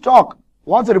diminishing stock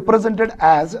was represented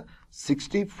as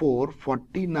 64,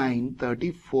 49,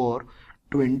 34,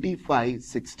 25,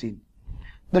 16.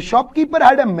 The shopkeeper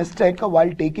had a mistake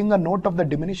while taking a note of the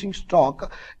diminishing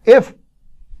stock. If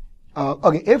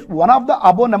one of the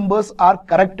above numbers are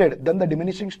corrected, then the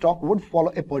diminishing stock would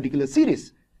follow a particular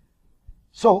series.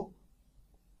 So,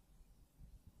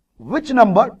 which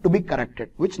number to be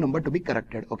corrected? Which number to be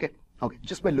corrected? Okay.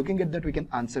 Just by looking at that, we can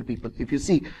answer, people. If you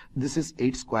see, this is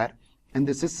 8 square and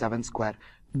this is 7 square.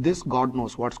 This God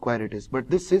knows what square it is, but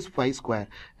this is 5 square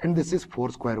and this is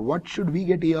 4 square. What should we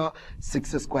get here? 6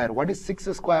 square. What is 6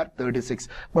 square? 36.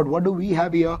 But what do we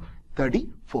have here?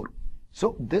 34.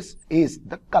 So this is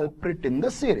the culprit in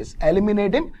the series.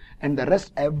 Eliminate him and the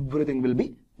rest, everything will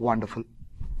be wonderful.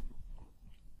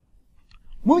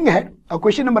 Moving ahead,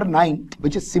 question number 9,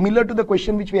 which is similar to the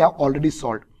question which we have already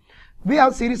solved. We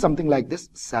have series something like this,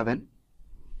 7.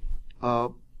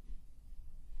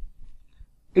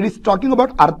 It is talking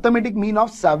about arithmetic mean of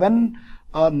 7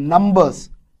 numbers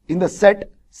in the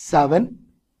set 7,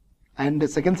 and the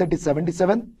second set is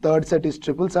 77, third set is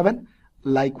 777.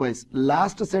 Likewise,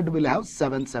 last set will have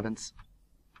 7 sevens.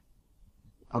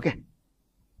 Okay.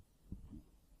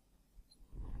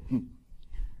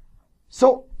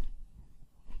 So,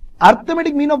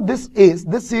 arithmetic mean of this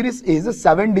series is a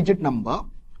 7-digit number,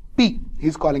 P. He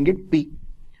is calling it P.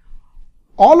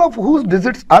 All of whose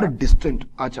digits are distinct.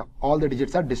 Acha, all the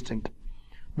digits are distinct.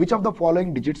 Which of the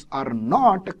following digits are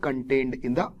not contained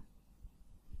in the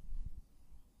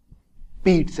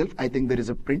P itself? I think there is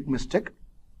a print mistake.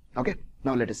 Okay,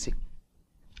 now let us see.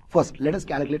 First, let us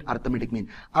calculate arithmetic mean.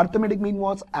 Arithmetic mean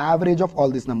was average of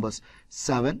all these numbers.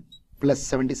 7 plus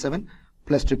 77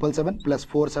 plus 777 plus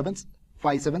 4 sevens,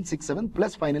 5 7, 6 7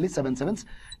 plus finally 7 sevens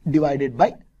divided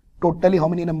by totally how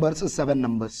many numbers? 7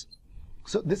 numbers.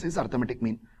 So this is arithmetic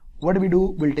mean. What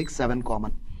do? We'll take 7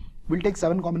 common. We'll take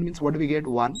 7 common means what do we get?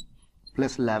 1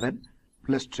 plus 11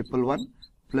 plus 111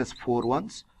 plus 4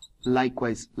 ones.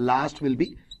 Likewise, last will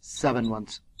be 7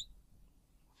 ones.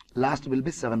 Last will be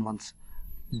 7 ones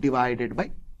divided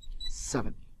by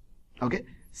 7. Okay,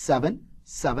 7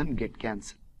 get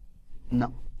cancelled.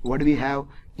 Now, what do we have?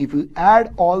 If you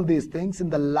add all these things in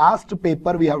the last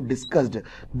paper we have discussed,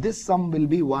 this sum will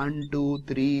be 1, 2,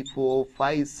 3, 4,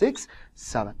 5, 6,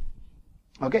 7.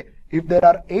 Okay, if there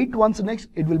are 8 ones next,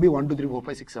 it will be 1, 2, 3, 4,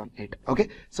 5, 6, 7, 8. Okay,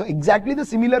 so exactly the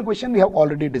similar question we have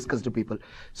already discussed to people.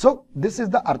 So this is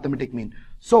the arithmetic mean.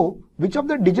 So which of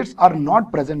the digits are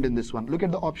not present in this one? Look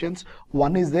at the options.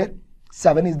 1 is there,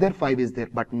 7 is there, 5 is there,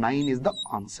 but 9 is the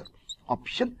answer.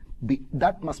 Option B.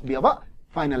 That must be our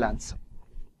final answer.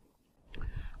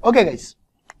 Okay guys,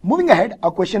 moving ahead, our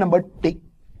question number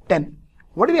 10.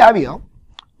 What do we have here?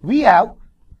 We have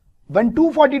when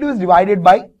 242 is divided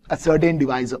by a certain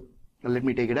divisor. Let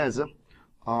me take it as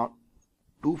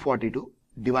 242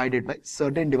 divided by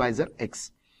certain divisor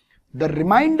x. The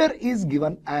remainder is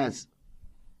given as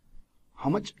how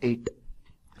much? 8.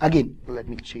 Again, let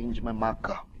me change my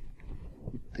marker.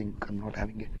 I think I'm not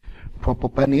having a proper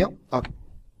pen here. Okay.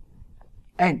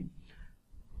 And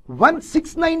when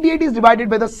 698 is divided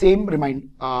by the same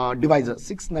divisor,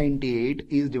 698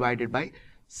 is divided by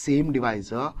same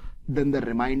divisor, then the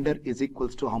remainder is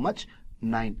equals to how much?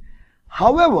 9.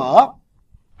 However,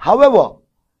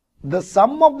 the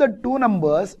sum of the two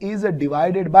numbers is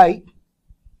divided by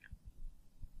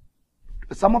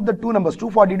sum of the two numbers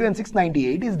 242 and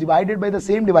 698 is divided by the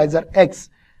same divisor x.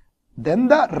 Then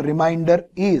the remainder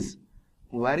is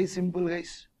very simple,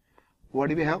 guys. What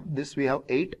do we have? This we have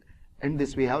 8 and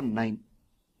this we have 9.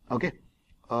 Okay.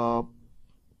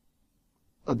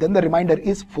 Then the remainder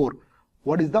is 4.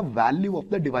 What is the value of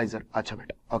the divisor? Acha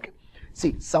beta. Okay.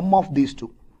 See, sum of these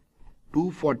two,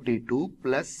 242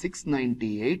 plus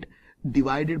 698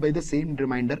 divided by the same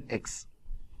remainder x.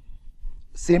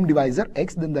 Same divisor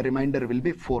x, then the remainder will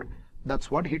be 4. That's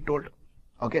what he told.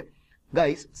 Okay.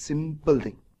 Guys, simple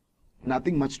thing.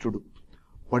 Nothing much to do.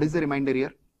 What is the remainder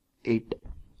here? 8.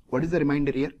 What is the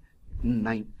remainder here?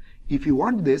 9. If you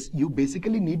want this, you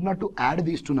basically need not to add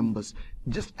these two numbers.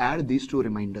 Just add these two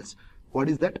reminders. What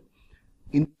is that?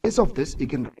 In case of this, you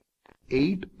can write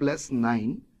 8 plus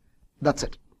 9, that's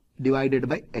it, divided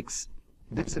by x.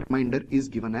 This remainder is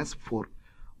given as 4.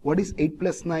 What is 8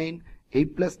 plus 9?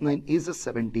 8 plus 9 is a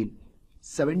 17.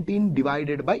 17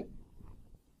 divided by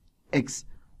x.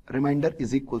 Remainder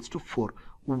is equals to 4.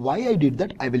 Why I did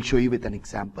that, I will show you with an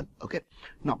example. Okay.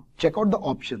 Now, check out the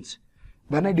options.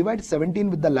 When I divide 17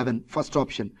 with the 11, first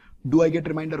option, do I get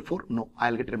remainder 4? No,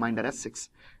 I'll get remainder as 6.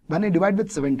 When I divide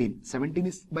with 17, 17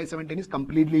 is by 17 is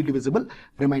completely divisible,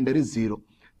 remainder is 0.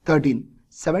 13,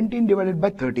 17 divided by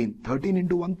 13, 13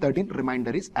 into 1, 13,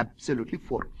 remainder is absolutely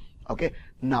 4. Okay.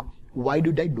 Now, why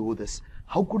did I do this?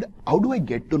 How do I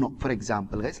get to know? For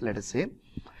example, guys, let us say,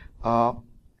 I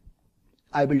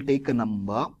will take a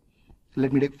number.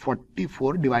 Let me take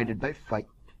 44 divided by 5.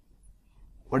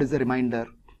 What is the remainder?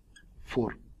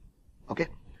 4. Okay.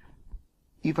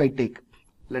 If I take,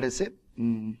 let us say,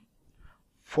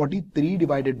 43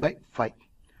 divided by 5.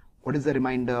 What is the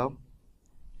remainder?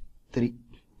 3.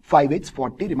 5 is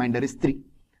 40, remainder is 3.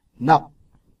 Now,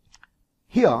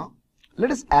 here, let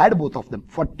us add both of them,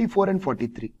 44 and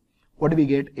 43. What do we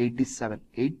get? 87.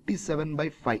 87 by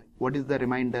 5. What is the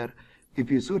remainder?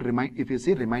 If you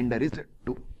see remainder is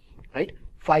 2. Right?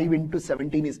 5 into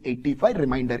 17 is 85,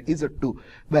 remainder is a 2.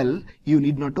 Well, you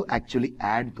need not to actually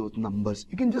add those numbers.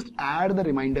 You can just add the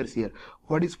reminders here.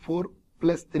 What is 4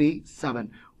 plus 3?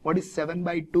 7. What is 7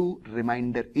 by 2?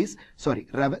 Remainder is,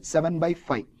 7 by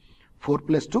 5. 4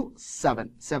 plus 2,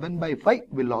 7. 7 by 5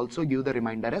 will also give the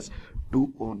remainder as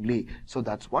 2 only. So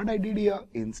that's what I did here.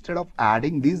 Instead of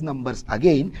adding these numbers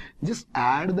again, just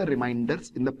add the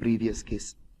reminders in the previous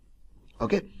case.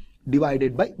 Okay.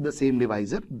 Divided by the same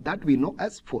divisor that we know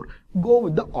as 4. Go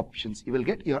with the options. You will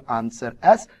get your answer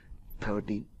as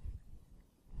 13.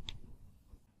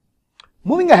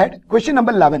 Moving ahead, question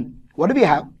number 11. What do we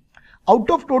have? Out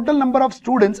of total number of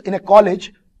students in a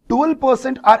college,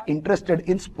 12% are interested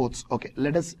in sports. Okay,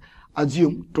 let us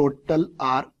assume total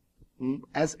are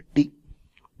as T.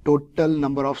 Total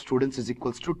number of students is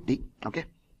equals to T. Okay.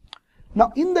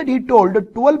 Now, in that he told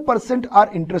 12%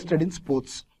 are interested in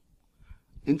sports.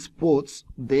 In sports,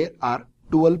 there are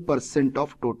 12%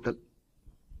 of total.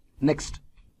 Next,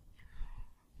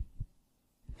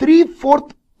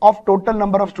 3/4 of total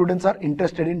number of students are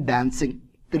interested in dancing.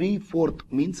 3/4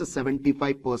 means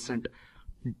 75%.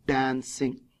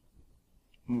 Dancing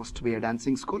must be a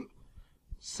dancing school.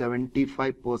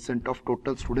 75% of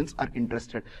total students are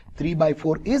interested. 3 by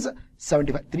 4 is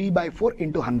 75. 3 by 4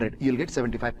 into 100, you'll get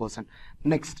 75%.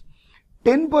 Next,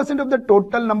 10% of the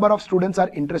total number of students are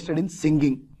interested in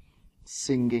singing.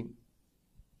 Singing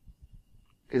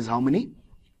is how many?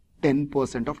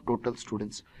 10% of total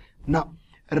students. Now,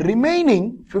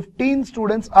 remaining 15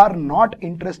 students are not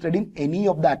interested in any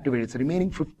of the activities.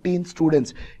 Remaining 15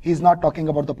 students, he is not talking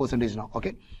about the percentage now.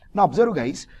 Okay. Now, observe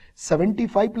guys,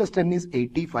 75 plus 10 is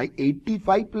 85.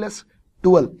 85 plus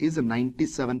 12 is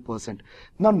 97%.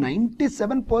 Now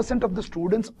 97% of the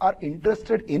students are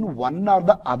interested in one or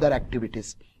the other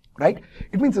activities, right?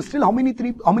 It means still how many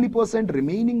percent?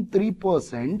 Remaining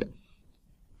 3%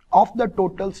 of the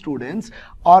total students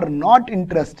are not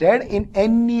interested in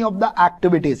any of the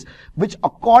activities, which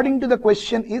according to the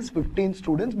question is 15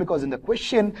 students, because in the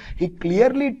question he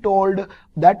clearly told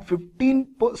that 15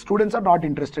 students are not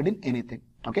interested in anything.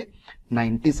 Okay,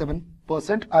 97%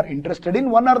 are interested in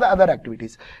one or the other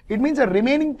activities. It means the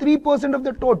remaining 3% of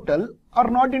the total are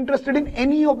not interested in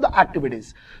any of the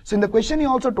activities. So in the question he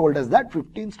also told us that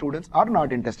 15 students are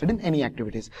not interested in any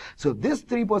activities. So this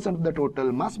 3% of the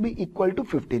total must be equal to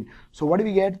 15. So what do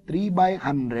we get? 3 by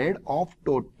 100 of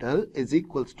total is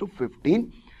equals to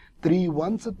 15. 3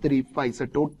 ones 3 5. So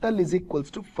total is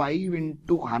equals to 5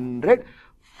 into 100,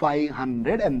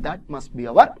 500, and that must be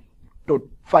our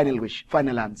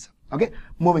final answer. Okay,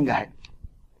 moving ahead.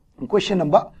 Question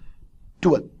number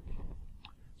 12.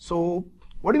 So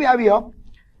what do we have here?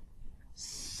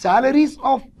 Salaries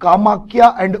of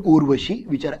Kamakya and Urvashi,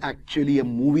 which are actually a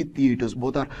movie theaters.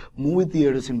 Both are movie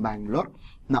theaters in Bangalore.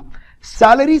 Now,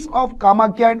 salaries of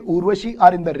Kamakya and Urvashi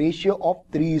are in the ratio of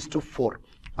 3:4.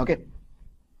 Okay.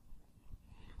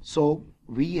 So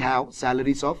we have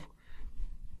salaries of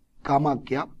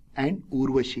Kamakya and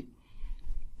Urvashi.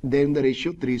 They're in the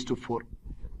ratio 3:4.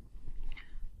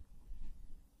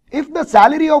 If the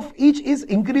salary of each is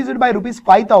increased by rupees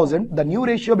 5,000, the new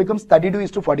ratio becomes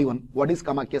 32:41. What is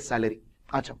Kamakya's salary?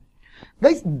 Acha.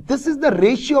 Guys, this is the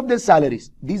ratio of their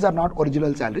salaries. These are not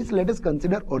original salaries. Let us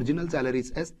consider original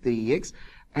salaries as 3x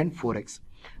and 4x.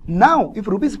 Now, if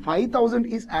rupees 5,000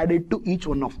 is added to each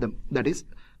one of them, that is,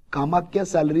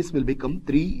 Kamakya's salaries will become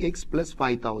 3x plus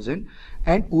 5,000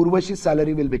 and Urvashi's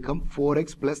salary will become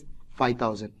 4x plus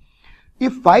 5,000.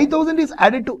 If 5,000 is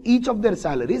added to each of their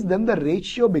salaries, then the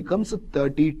ratio becomes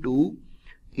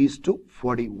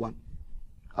 32:41.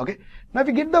 Okay. Now, if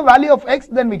we get the value of x,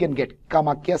 then we can get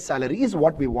Kamakya's salary is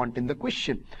what we want in the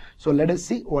question. So, let us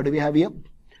see what do we have here.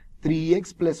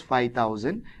 3x plus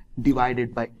 5,000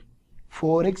 divided by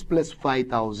 4x plus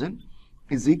 5,000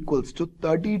 is equals to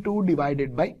 32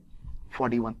 divided by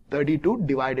 41. 32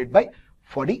 divided by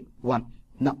 41.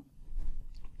 Now,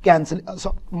 cancel,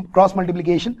 so cross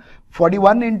multiplication.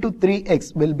 41 into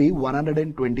 3x will be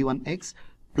 121x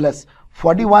plus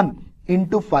 41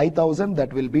 into 5,000,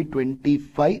 that will be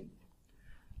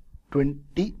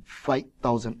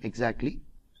 25,000 exactly.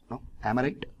 No, am I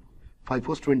right? 5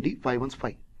 4 20, 5 1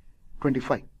 5,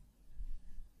 25.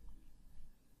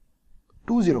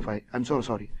 205, I'm so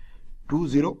sorry,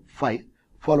 205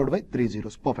 followed by 3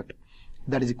 zeros. Perfect.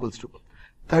 That is equals to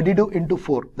 32 into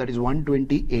 4, that is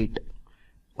 128.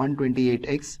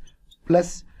 128x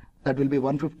plus, that will be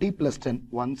 150 plus 10,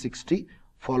 160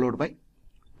 followed by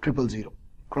 000.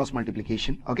 Cross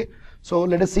multiplication. Okay. So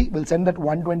let us see. We'll send that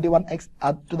 121x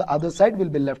to the other side. We'll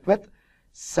be left with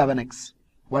 7x.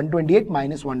 128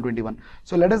 minus 121.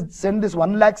 So let us send this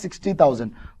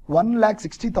 1,60,000.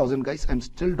 1,60,000, guys. I'm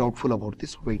still doubtful about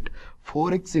this. Wait.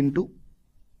 4x into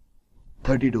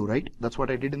 32, right? That's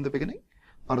what I did in the beginning.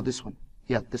 Or this one.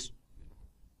 Yeah, this.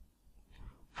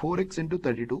 4x into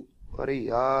 32. Arey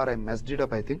yaar, I messed it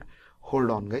up, I think. Hold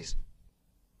on, guys.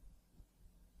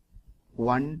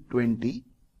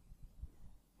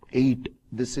 128.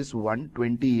 This is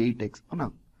 128x. Oh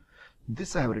no.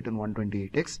 This I have written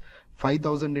 128x.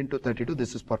 5,000 into 32.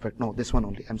 This is perfect. No, this one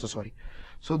only. I'm so sorry.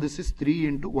 So this is 3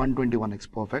 into 121x.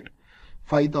 Perfect.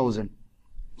 5,000.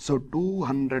 So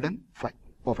 205.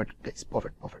 Perfect, guys.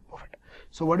 Perfect, perfect, perfect.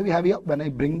 So what do we have here? When I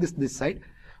bring this side,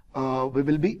 we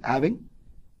will be having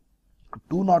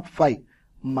 205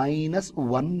 minus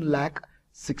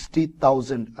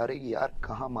 1,60,000. Arey yaar,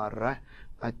 kahan maar raha hai?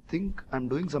 I think I'm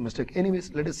doing some mistake.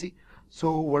 Anyways, let us see.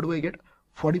 So what do I get?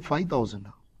 45,000.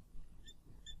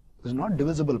 It's not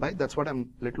divisible by. That's what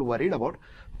I'm little worried about.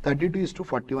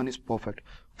 32:41 is perfect.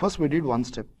 First we did one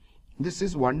step. This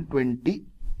is 120.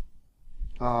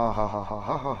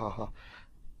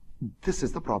 This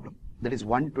is the problem. That is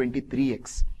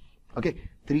 123x. Okay,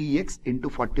 3x into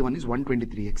 41 is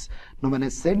 123x. Now when I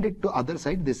send it to other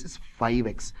side, this is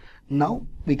 5x. Now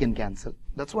we can cancel.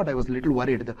 That's what I was little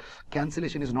worried. The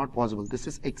cancellation is not possible. This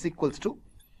is x equals to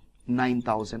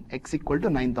 9,000. X equal to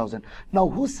 9,000. Now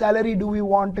whose salary do we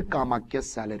want?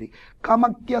 Kamakya's salary.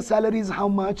 Kamakya's salary is how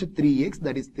much? 3x.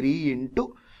 That is 3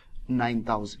 into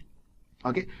 9,000.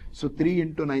 Okay, so 3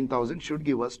 into 9,000 should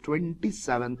give us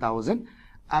 27,000.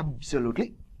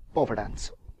 Absolutely perfect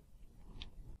answer.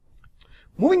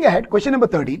 Moving ahead, question number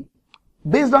 13.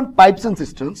 Based on pipes and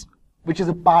cisterns, which is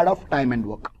a part of time and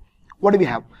work. What do we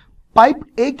have? Pipe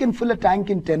A can fill a tank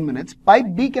in 10 minutes. Pipe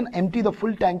B can empty the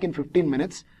full tank in 15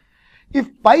 minutes. If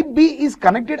pipe B is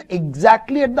connected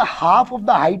exactly at the half of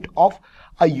the height of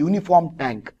a uniform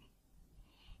tank.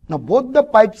 Now both the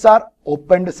pipes are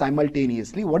opened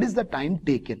simultaneously. What is the time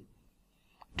taken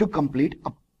to complete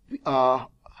to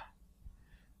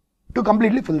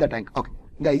completely fill the tank? Okay,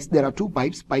 guys, there are two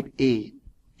pipes, pipe A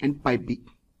and pipe B.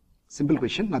 Simple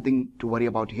question, nothing to worry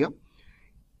about here.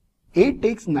 A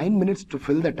takes 9 minutes to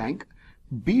fill the tank.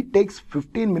 B takes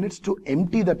 15 minutes to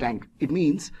empty the tank. It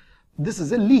means this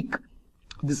is a leak.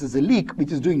 This is a leak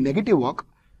which is doing negative work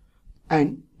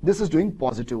and this is doing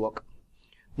positive work.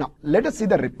 Now let us see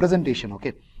the representation.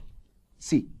 Okay,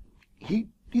 see, he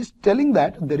is telling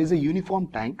that there is a uniform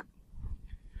tank.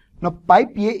 Now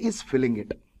pipe A is filling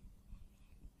it.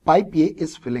 Pipe A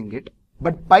is filling it,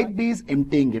 but pipe B is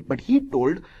emptying it. But he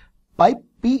told pipe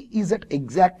P is at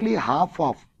exactly half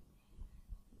of.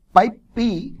 Pipe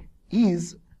P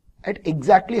is at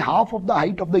exactly half of the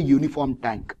height of the uniform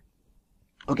tank.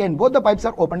 Okay, and both the pipes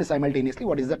are opened simultaneously.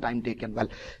 What is the time taken? Well,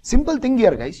 simple thing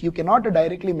here, guys. You cannot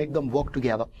directly make them work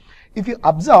together. If you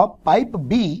observe pipe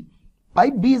B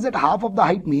is at half of the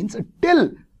height means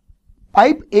till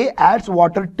pipe A adds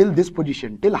water till this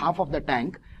position, till half of the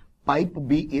tank, pipe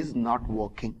B is not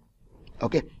working.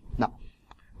 Okay, now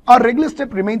our regular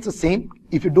step remains the same.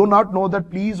 If you do not know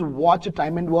that, please watch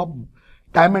time and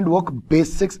work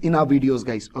basics in our videos,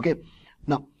 guys. Okay,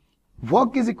 now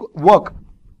work is equal work.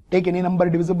 Take any number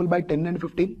divisible by 10 and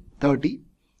 15, 30.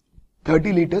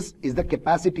 30 liters is the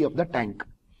capacity of the tank.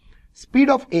 Speed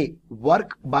of A,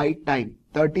 work by time,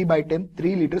 30 by 10,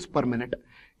 3 liters per minute.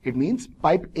 It means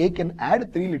pipe A can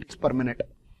add 3 liters per minute.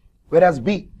 Whereas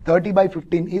B, 30 by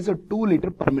 15 is a 2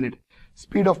 liter per minute.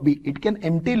 Speed of B, it can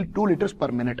empty 2 liters per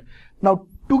minute. Now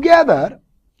together,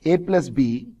 A plus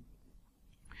B,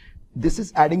 this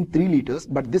is adding 3 liters,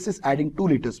 but this is adding 2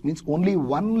 liters, means only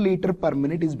 1 liter per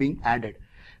minute is being added.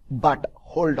 But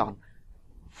hold on,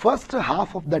 first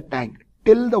half of the tank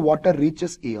till the water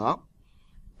reaches here,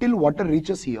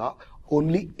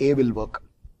 only A will work.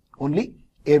 Only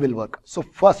A will work. So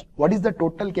first, what is the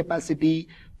total capacity?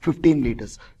 15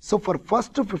 liters. So for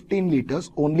first 15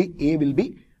 liters, only A will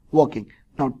be working.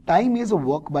 Now time is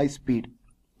work by speed.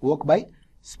 Work by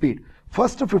speed.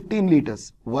 First 15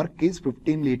 liters, work is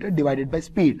 15 liters divided by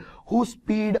speed. Whose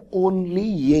speed?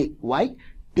 Only A. Why?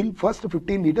 Till first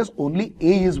 15 liters, only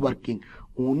A is working.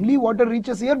 Only water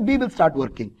reaches here, B will start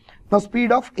working. Now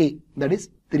speed of A, that is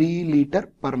 3 liter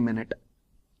per minute.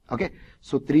 Okay,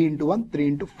 so 3 into 1, 3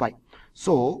 into 5.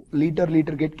 So liter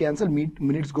get cancelled,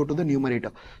 minutes go to the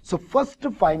numerator. So first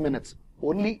 5 minutes,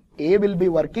 only A will be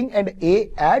working and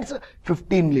A adds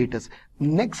 15 liters.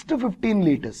 Next 15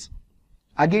 liters,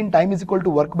 again time is equal to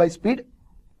work by speed.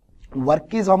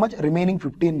 Work is how much? Remaining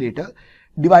 15 liter.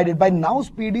 Divided by, now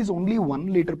speed is only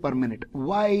 1 liter per minute.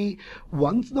 Why?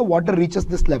 Once the water reaches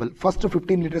this level, first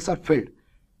 15 liters are filled.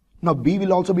 Now B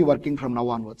will also be working from now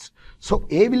onwards. So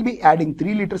A will be adding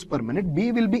 3 liters per minute,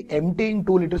 B will be emptying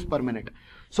 2 liters per minute.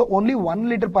 So only 1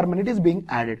 liter per minute is being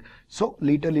added. So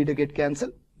liter get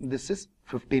cancelled. This is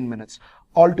 15 minutes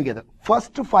altogether.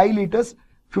 First 5 liters,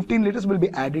 15 liters will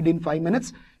be added in 5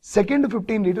 minutes. Second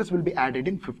 15 liters will be added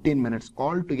in 15 minutes.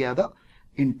 Altogether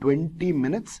in 20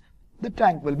 minutes, the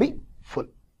tank will be full.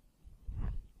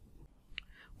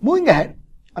 Moving ahead,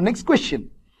 our next question.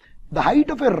 The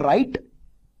height of a right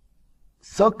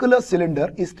circular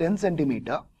cylinder is 10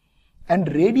 centimeter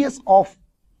and radius of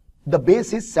the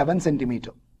base is 7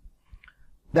 centimeter.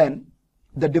 Then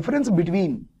the difference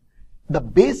between the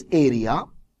base area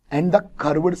and the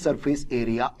curved surface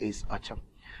area is acha.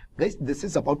 Guys, this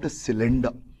is about a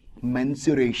cylinder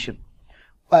mensuration.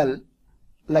 Well,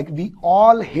 like we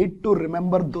all hate to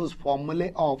remember those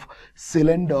formulae of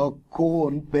cylinder,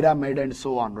 cone, pyramid and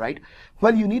so on, right?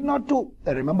 Well, you need not to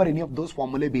remember any of those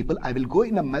formulae, people. I will go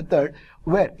in a method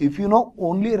where if you know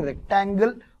only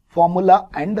rectangle formula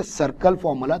and the circle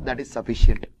formula, that is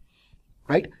sufficient,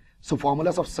 right? So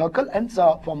formulas of circle and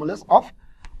formulas of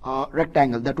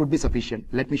rectangle, that would be sufficient.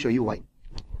 Let me show you why.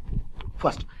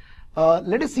 First,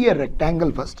 let us see a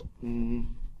rectangle first.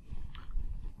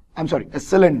 I'm sorry, a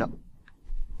cylinder.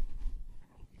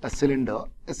 A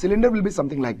cylinder will be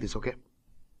something like this, okay?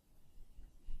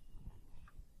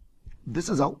 This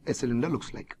is how a cylinder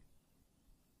looks like.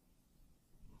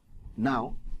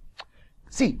 Now,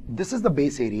 see, this is the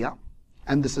base area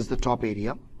and this is the top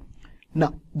area.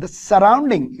 Now, the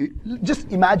surrounding,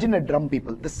 just imagine a drum,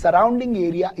 people. The surrounding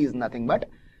area is nothing but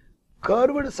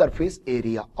curved surface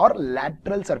area or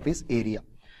lateral surface area.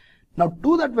 Now,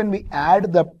 to that, when we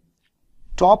add the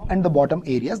top and the bottom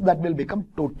areas, that will become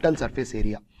total surface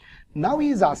area. Now he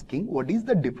is asking what is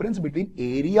the difference between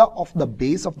area of the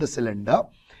base of the cylinder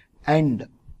and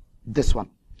this one,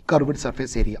 curved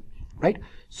surface area, right?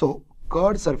 So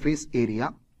curved surface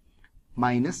area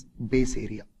minus base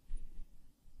area.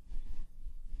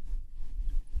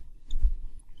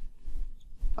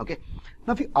 Okay.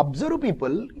 Now if you observe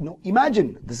people,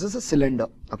 imagine this is a cylinder.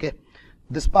 Okay.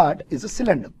 This part is a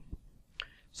cylinder.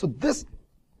 So this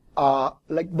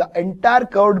like the entire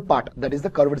curved part, that is the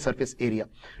curved surface area.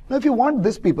 Now if you want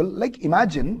this people, like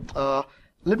imagine,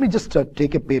 let me just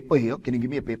take a paper here. Can you give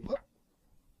me a paper?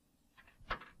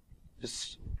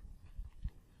 Just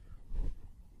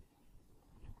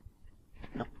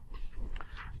no.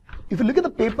 If you look at the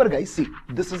paper, guys, see,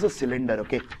 this is a cylinder.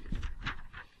 Okay,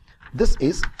 this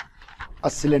is a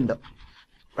cylinder,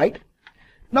 right?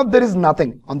 Now there is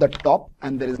nothing on the top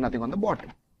and there is nothing on the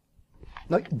bottom.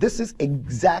 Now this is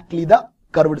exactly the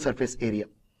curved surface area.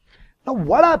 Now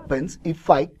what happens if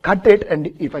I cut it and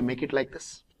if I make it like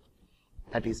this?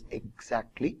 That is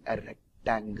exactly a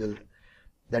rectangle.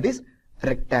 That is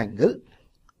rectangle,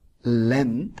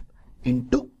 length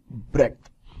into breadth.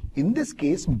 In this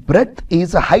case, breadth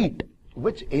is a height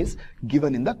which is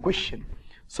given in the question.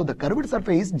 So the curved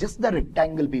surface is just the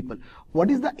rectangle, people.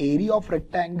 What is the area of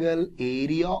rectangle?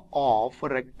 Area of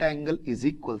rectangle is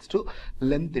equals to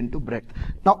length into breadth.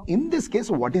 Now in this case,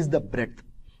 what is the breadth?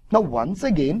 Now once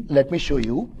again, let me show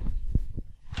you.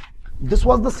 This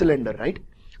was the cylinder, right?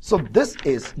 So this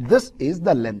is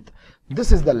the length.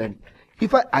 This is the length.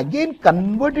 If I again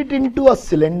convert it into a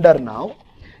cylinder now,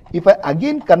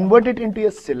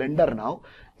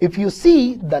 if you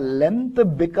see, the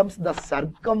length becomes the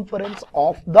circumference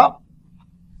of the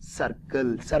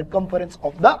circle. Circumference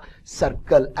of the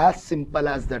circle. As simple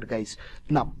as that, guys.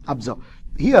 Now observe.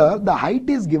 Here the height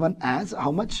is given as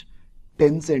how much?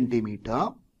 10 centimeter.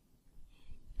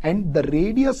 And the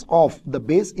radius of the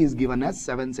base is given as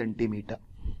 7 centimeter.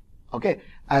 Okay,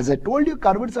 as I told you,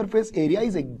 curved surface area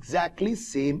is exactly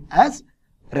same as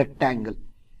rectangle.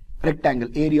 Rectangle,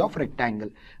 area of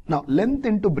rectangle. Now length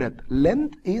into breadth.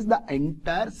 Length is the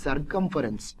entire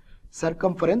circumference.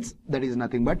 Circumference, that is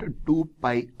nothing but 2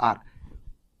 pi r.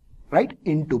 Right?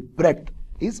 Into breadth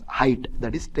is height,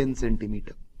 that is 10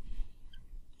 centimeter.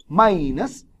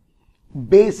 Minus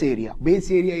base area.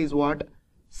 Base area is what?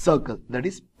 Circle, that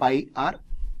is pi r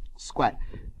square.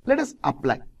 Let us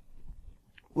apply.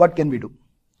 What can we do?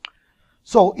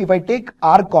 So if I take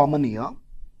r common here,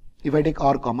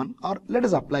 or let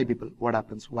us apply, people, what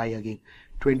happens? Y again,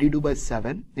 22 by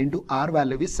 7 into r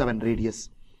value is 7 radius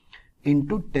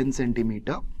into 10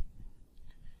 centimeter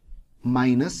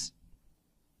minus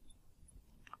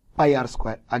pi r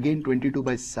square, again 22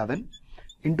 by 7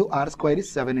 into r square is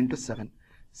 7 into 7.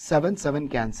 7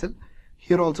 cancel.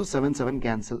 Here also 7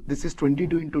 cancel. This is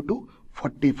 22 into 2,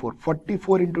 44.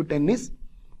 44 into 10 is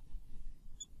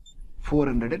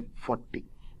 440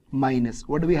 minus,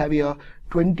 what do we have here?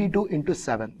 22 into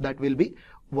 7, that will be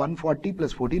 140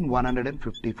 plus 14,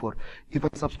 154. If I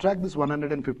subtract this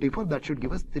 154, that should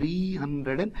give us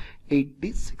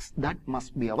 386. That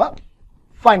must be our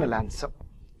final answer.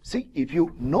 See, if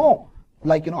you know,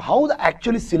 like, how the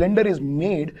actually cylinder is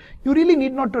made, you really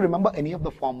need not to remember any of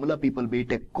the formula, people, be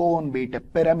it a cone, be it a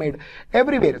pyramid,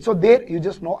 everywhere. So there you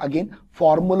just know, again,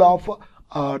 formula of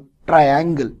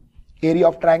triangle. Area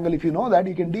of triangle, if you know that,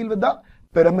 you can deal with the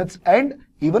pyramids and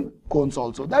even cones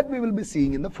also. That we will be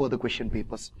seeing in the further question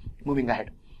papers. Moving ahead.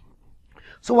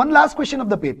 So one last question of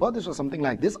the paper. This was something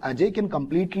like this. Ajay can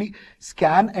completely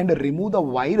scan and remove the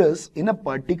virus in a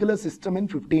particular system in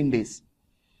 15 days,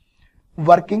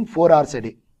 working 4 hours a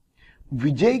day.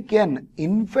 Vijay can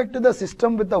infect the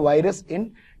system with the virus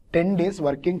in 10 days,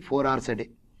 working 4 hours a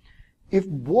day. If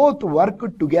both work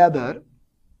together,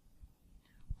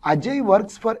 Ajay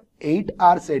works for 8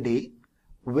 hours a day,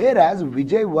 whereas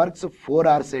Vijay works 4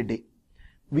 hours a day.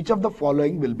 Which of the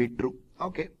following will be true?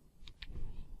 Okay.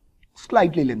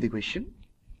 Slightly lengthy question,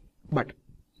 but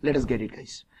let us get it,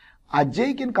 guys.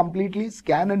 Ajay can completely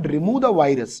scan and remove the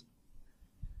virus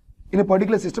in a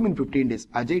particular system in 15 days.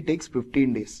 Ajay takes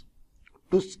 15 days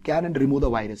to scan and remove the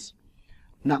virus.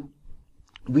 Now,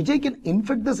 Vijay can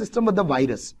infect the system with the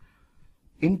virus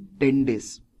in 10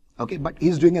 days. Okay, but he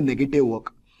is doing a negative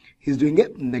work.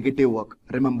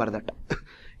 Remember that.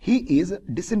 He is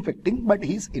disinfecting, but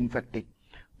he is infecting.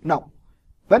 Now,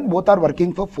 when both are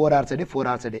working for 4 hours a day,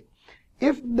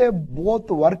 if they both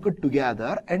work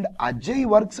together and Ajay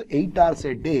works 8 hours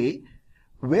a day,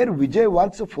 where Vijay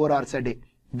works 4 hours a day,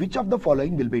 which of the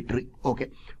following will be true?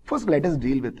 Okay, first let us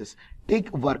deal with this.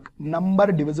 Take work,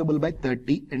 number divisible by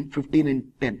 30 and 15 and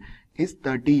 10 is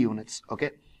 30 units.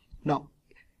 Okay, now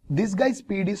This guy's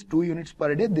speed is 2 units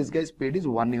per day. This guy's speed is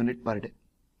 1 unit per day.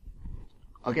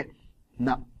 Okay.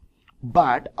 Now,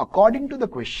 but according to the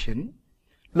question,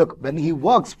 look, when he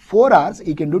works 4 hours,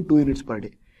 he can do 2 units per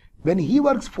day. When he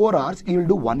works 4 hours, he will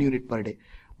do 1 unit per day.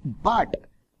 But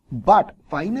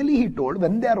finally he told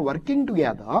when they are working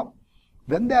together,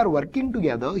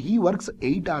 he works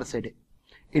 8 hours a day.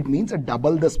 It means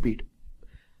double the speed.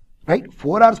 Right?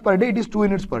 4 hours per day, it is 2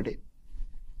 units per day.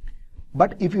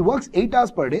 But if he works 8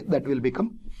 hours per day, that will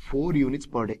become 4 units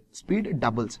per day. Speed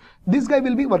doubles. This guy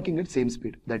will be working at same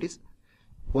speed. That is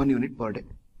 1 unit per day.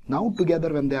 Now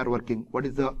together when they are working, what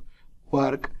is the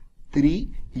work? 3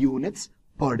 units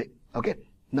per day. Okay.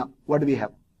 Now what do we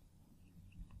have?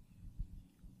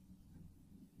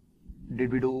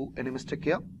 Did we do any mistake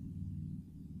here?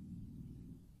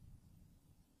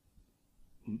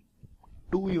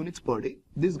 2 units per day.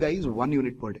 This guy is 1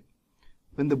 unit per day.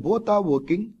 When they both are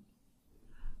working,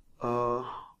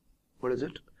 what is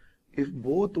it? If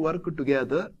both work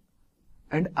together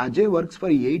and Ajay works for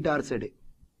 8 hours a day.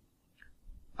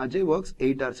 Ajay works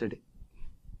 8 hours a day.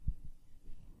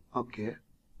 Okay.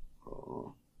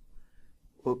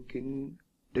 Working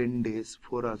 10 days,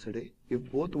 4 hours a day.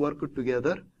 If both work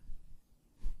together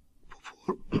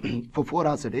for 4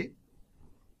 hours a day,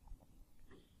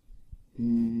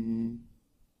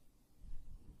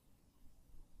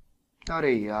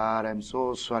 Arey yaar, I'm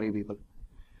so sorry people.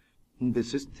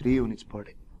 This is 3 units per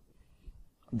day.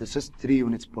 This is 3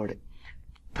 units per day.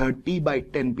 30 by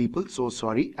 10 people. So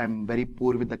sorry, I'm very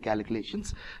poor with the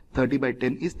calculations. 30 by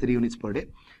 10 is 3 units per day.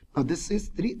 Now this is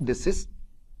 3, this is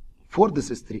 4, this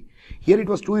is 3. Here it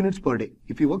was 2 units per day.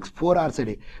 If he works 4 hours a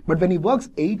day. But when he works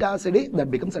 8 hours a day,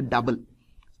 that becomes a double.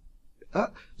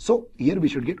 So here we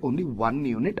should get only 1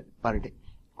 unit per day.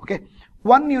 Okay.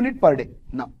 1 unit per day.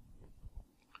 Now,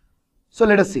 so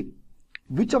let us see.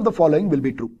 Which of the following will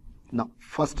be true? Now,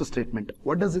 first statement.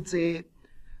 What does it say?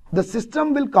 The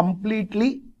system will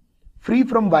completely free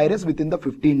from virus within the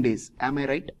 15 days. Am I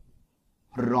right?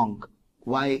 Wrong.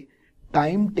 Why?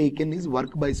 Time taken is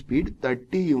work by speed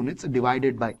 30 units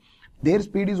divided by. Their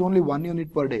speed is only 1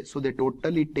 unit per day. So they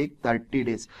totally take 30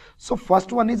 days. So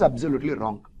first one is absolutely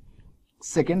wrong.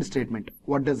 Second statement.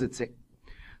 What does it say?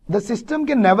 The system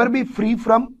can never be free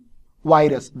from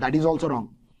virus. That is also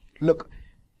wrong. Look,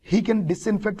 he can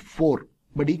disinfect 4.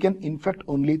 But he can infect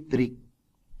only 3.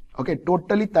 Okay,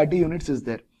 totally 30 units is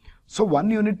there. So 1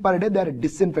 unit per day they are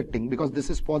disinfecting because this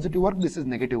is positive work, this is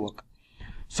negative work.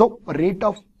 So rate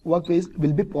of work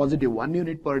will be positive. 1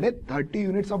 unit per day, 30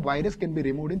 units of virus can be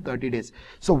removed in 30 days.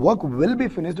 So work will be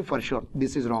finished for sure.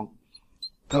 This is wrong.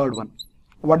 Third one.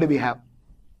 What do we have?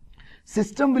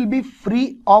 System will be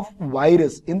free of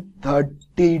virus in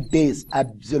 30 days.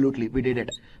 Absolutely, we did it.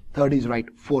 Third is right.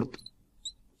 Fourth.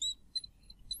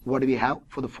 What do we have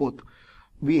for the fourth?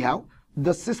 We have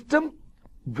the system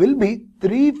will be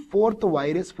 3/4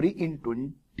 virus free in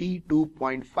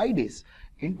 22.5 days.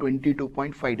 In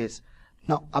 22.5 days.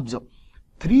 Now observe,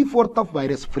 3/4 of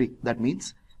virus free. That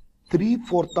means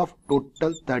 3/4 of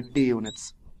total 30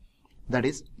 units. That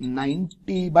is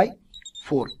 90 by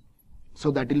 4.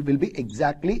 So that will be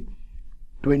exactly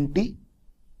 20.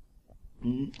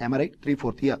 Am I right?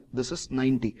 3/4. Yeah, this is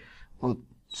 90. Oh,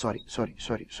 sorry.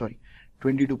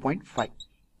 22.5.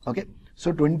 Okay.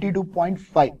 So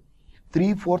 22.5.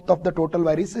 3/4 of the total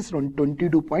virus is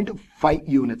 22.5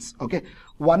 units. Okay.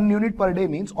 1 unit per day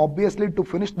means obviously to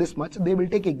finish this much, they will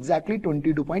take exactly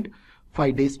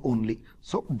 22.5 days only.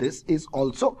 So this is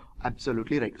also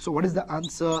absolutely right. So what is the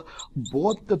answer?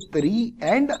 Both the 3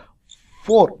 and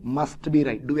 4 must be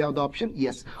right. Do we have the option?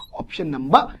 Yes. Option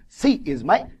number C is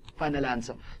my final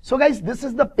answer. So guys, this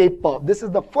is the paper. This is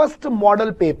the first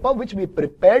model paper which we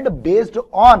prepared based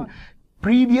on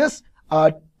previous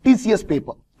TCS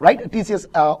paper, right? TCS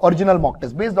original mock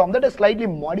test. Based on that, I slightly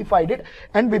modified it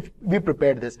and we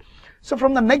prepared this. So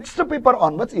from the next paper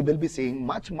onwards, you will be seeing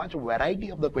much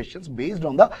variety of the questions based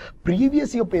on the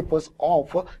previous year papers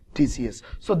of TCS.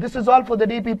 So this is all for the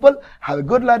day, people. Have a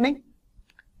good learning.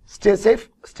 Stay safe.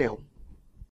 Stay home.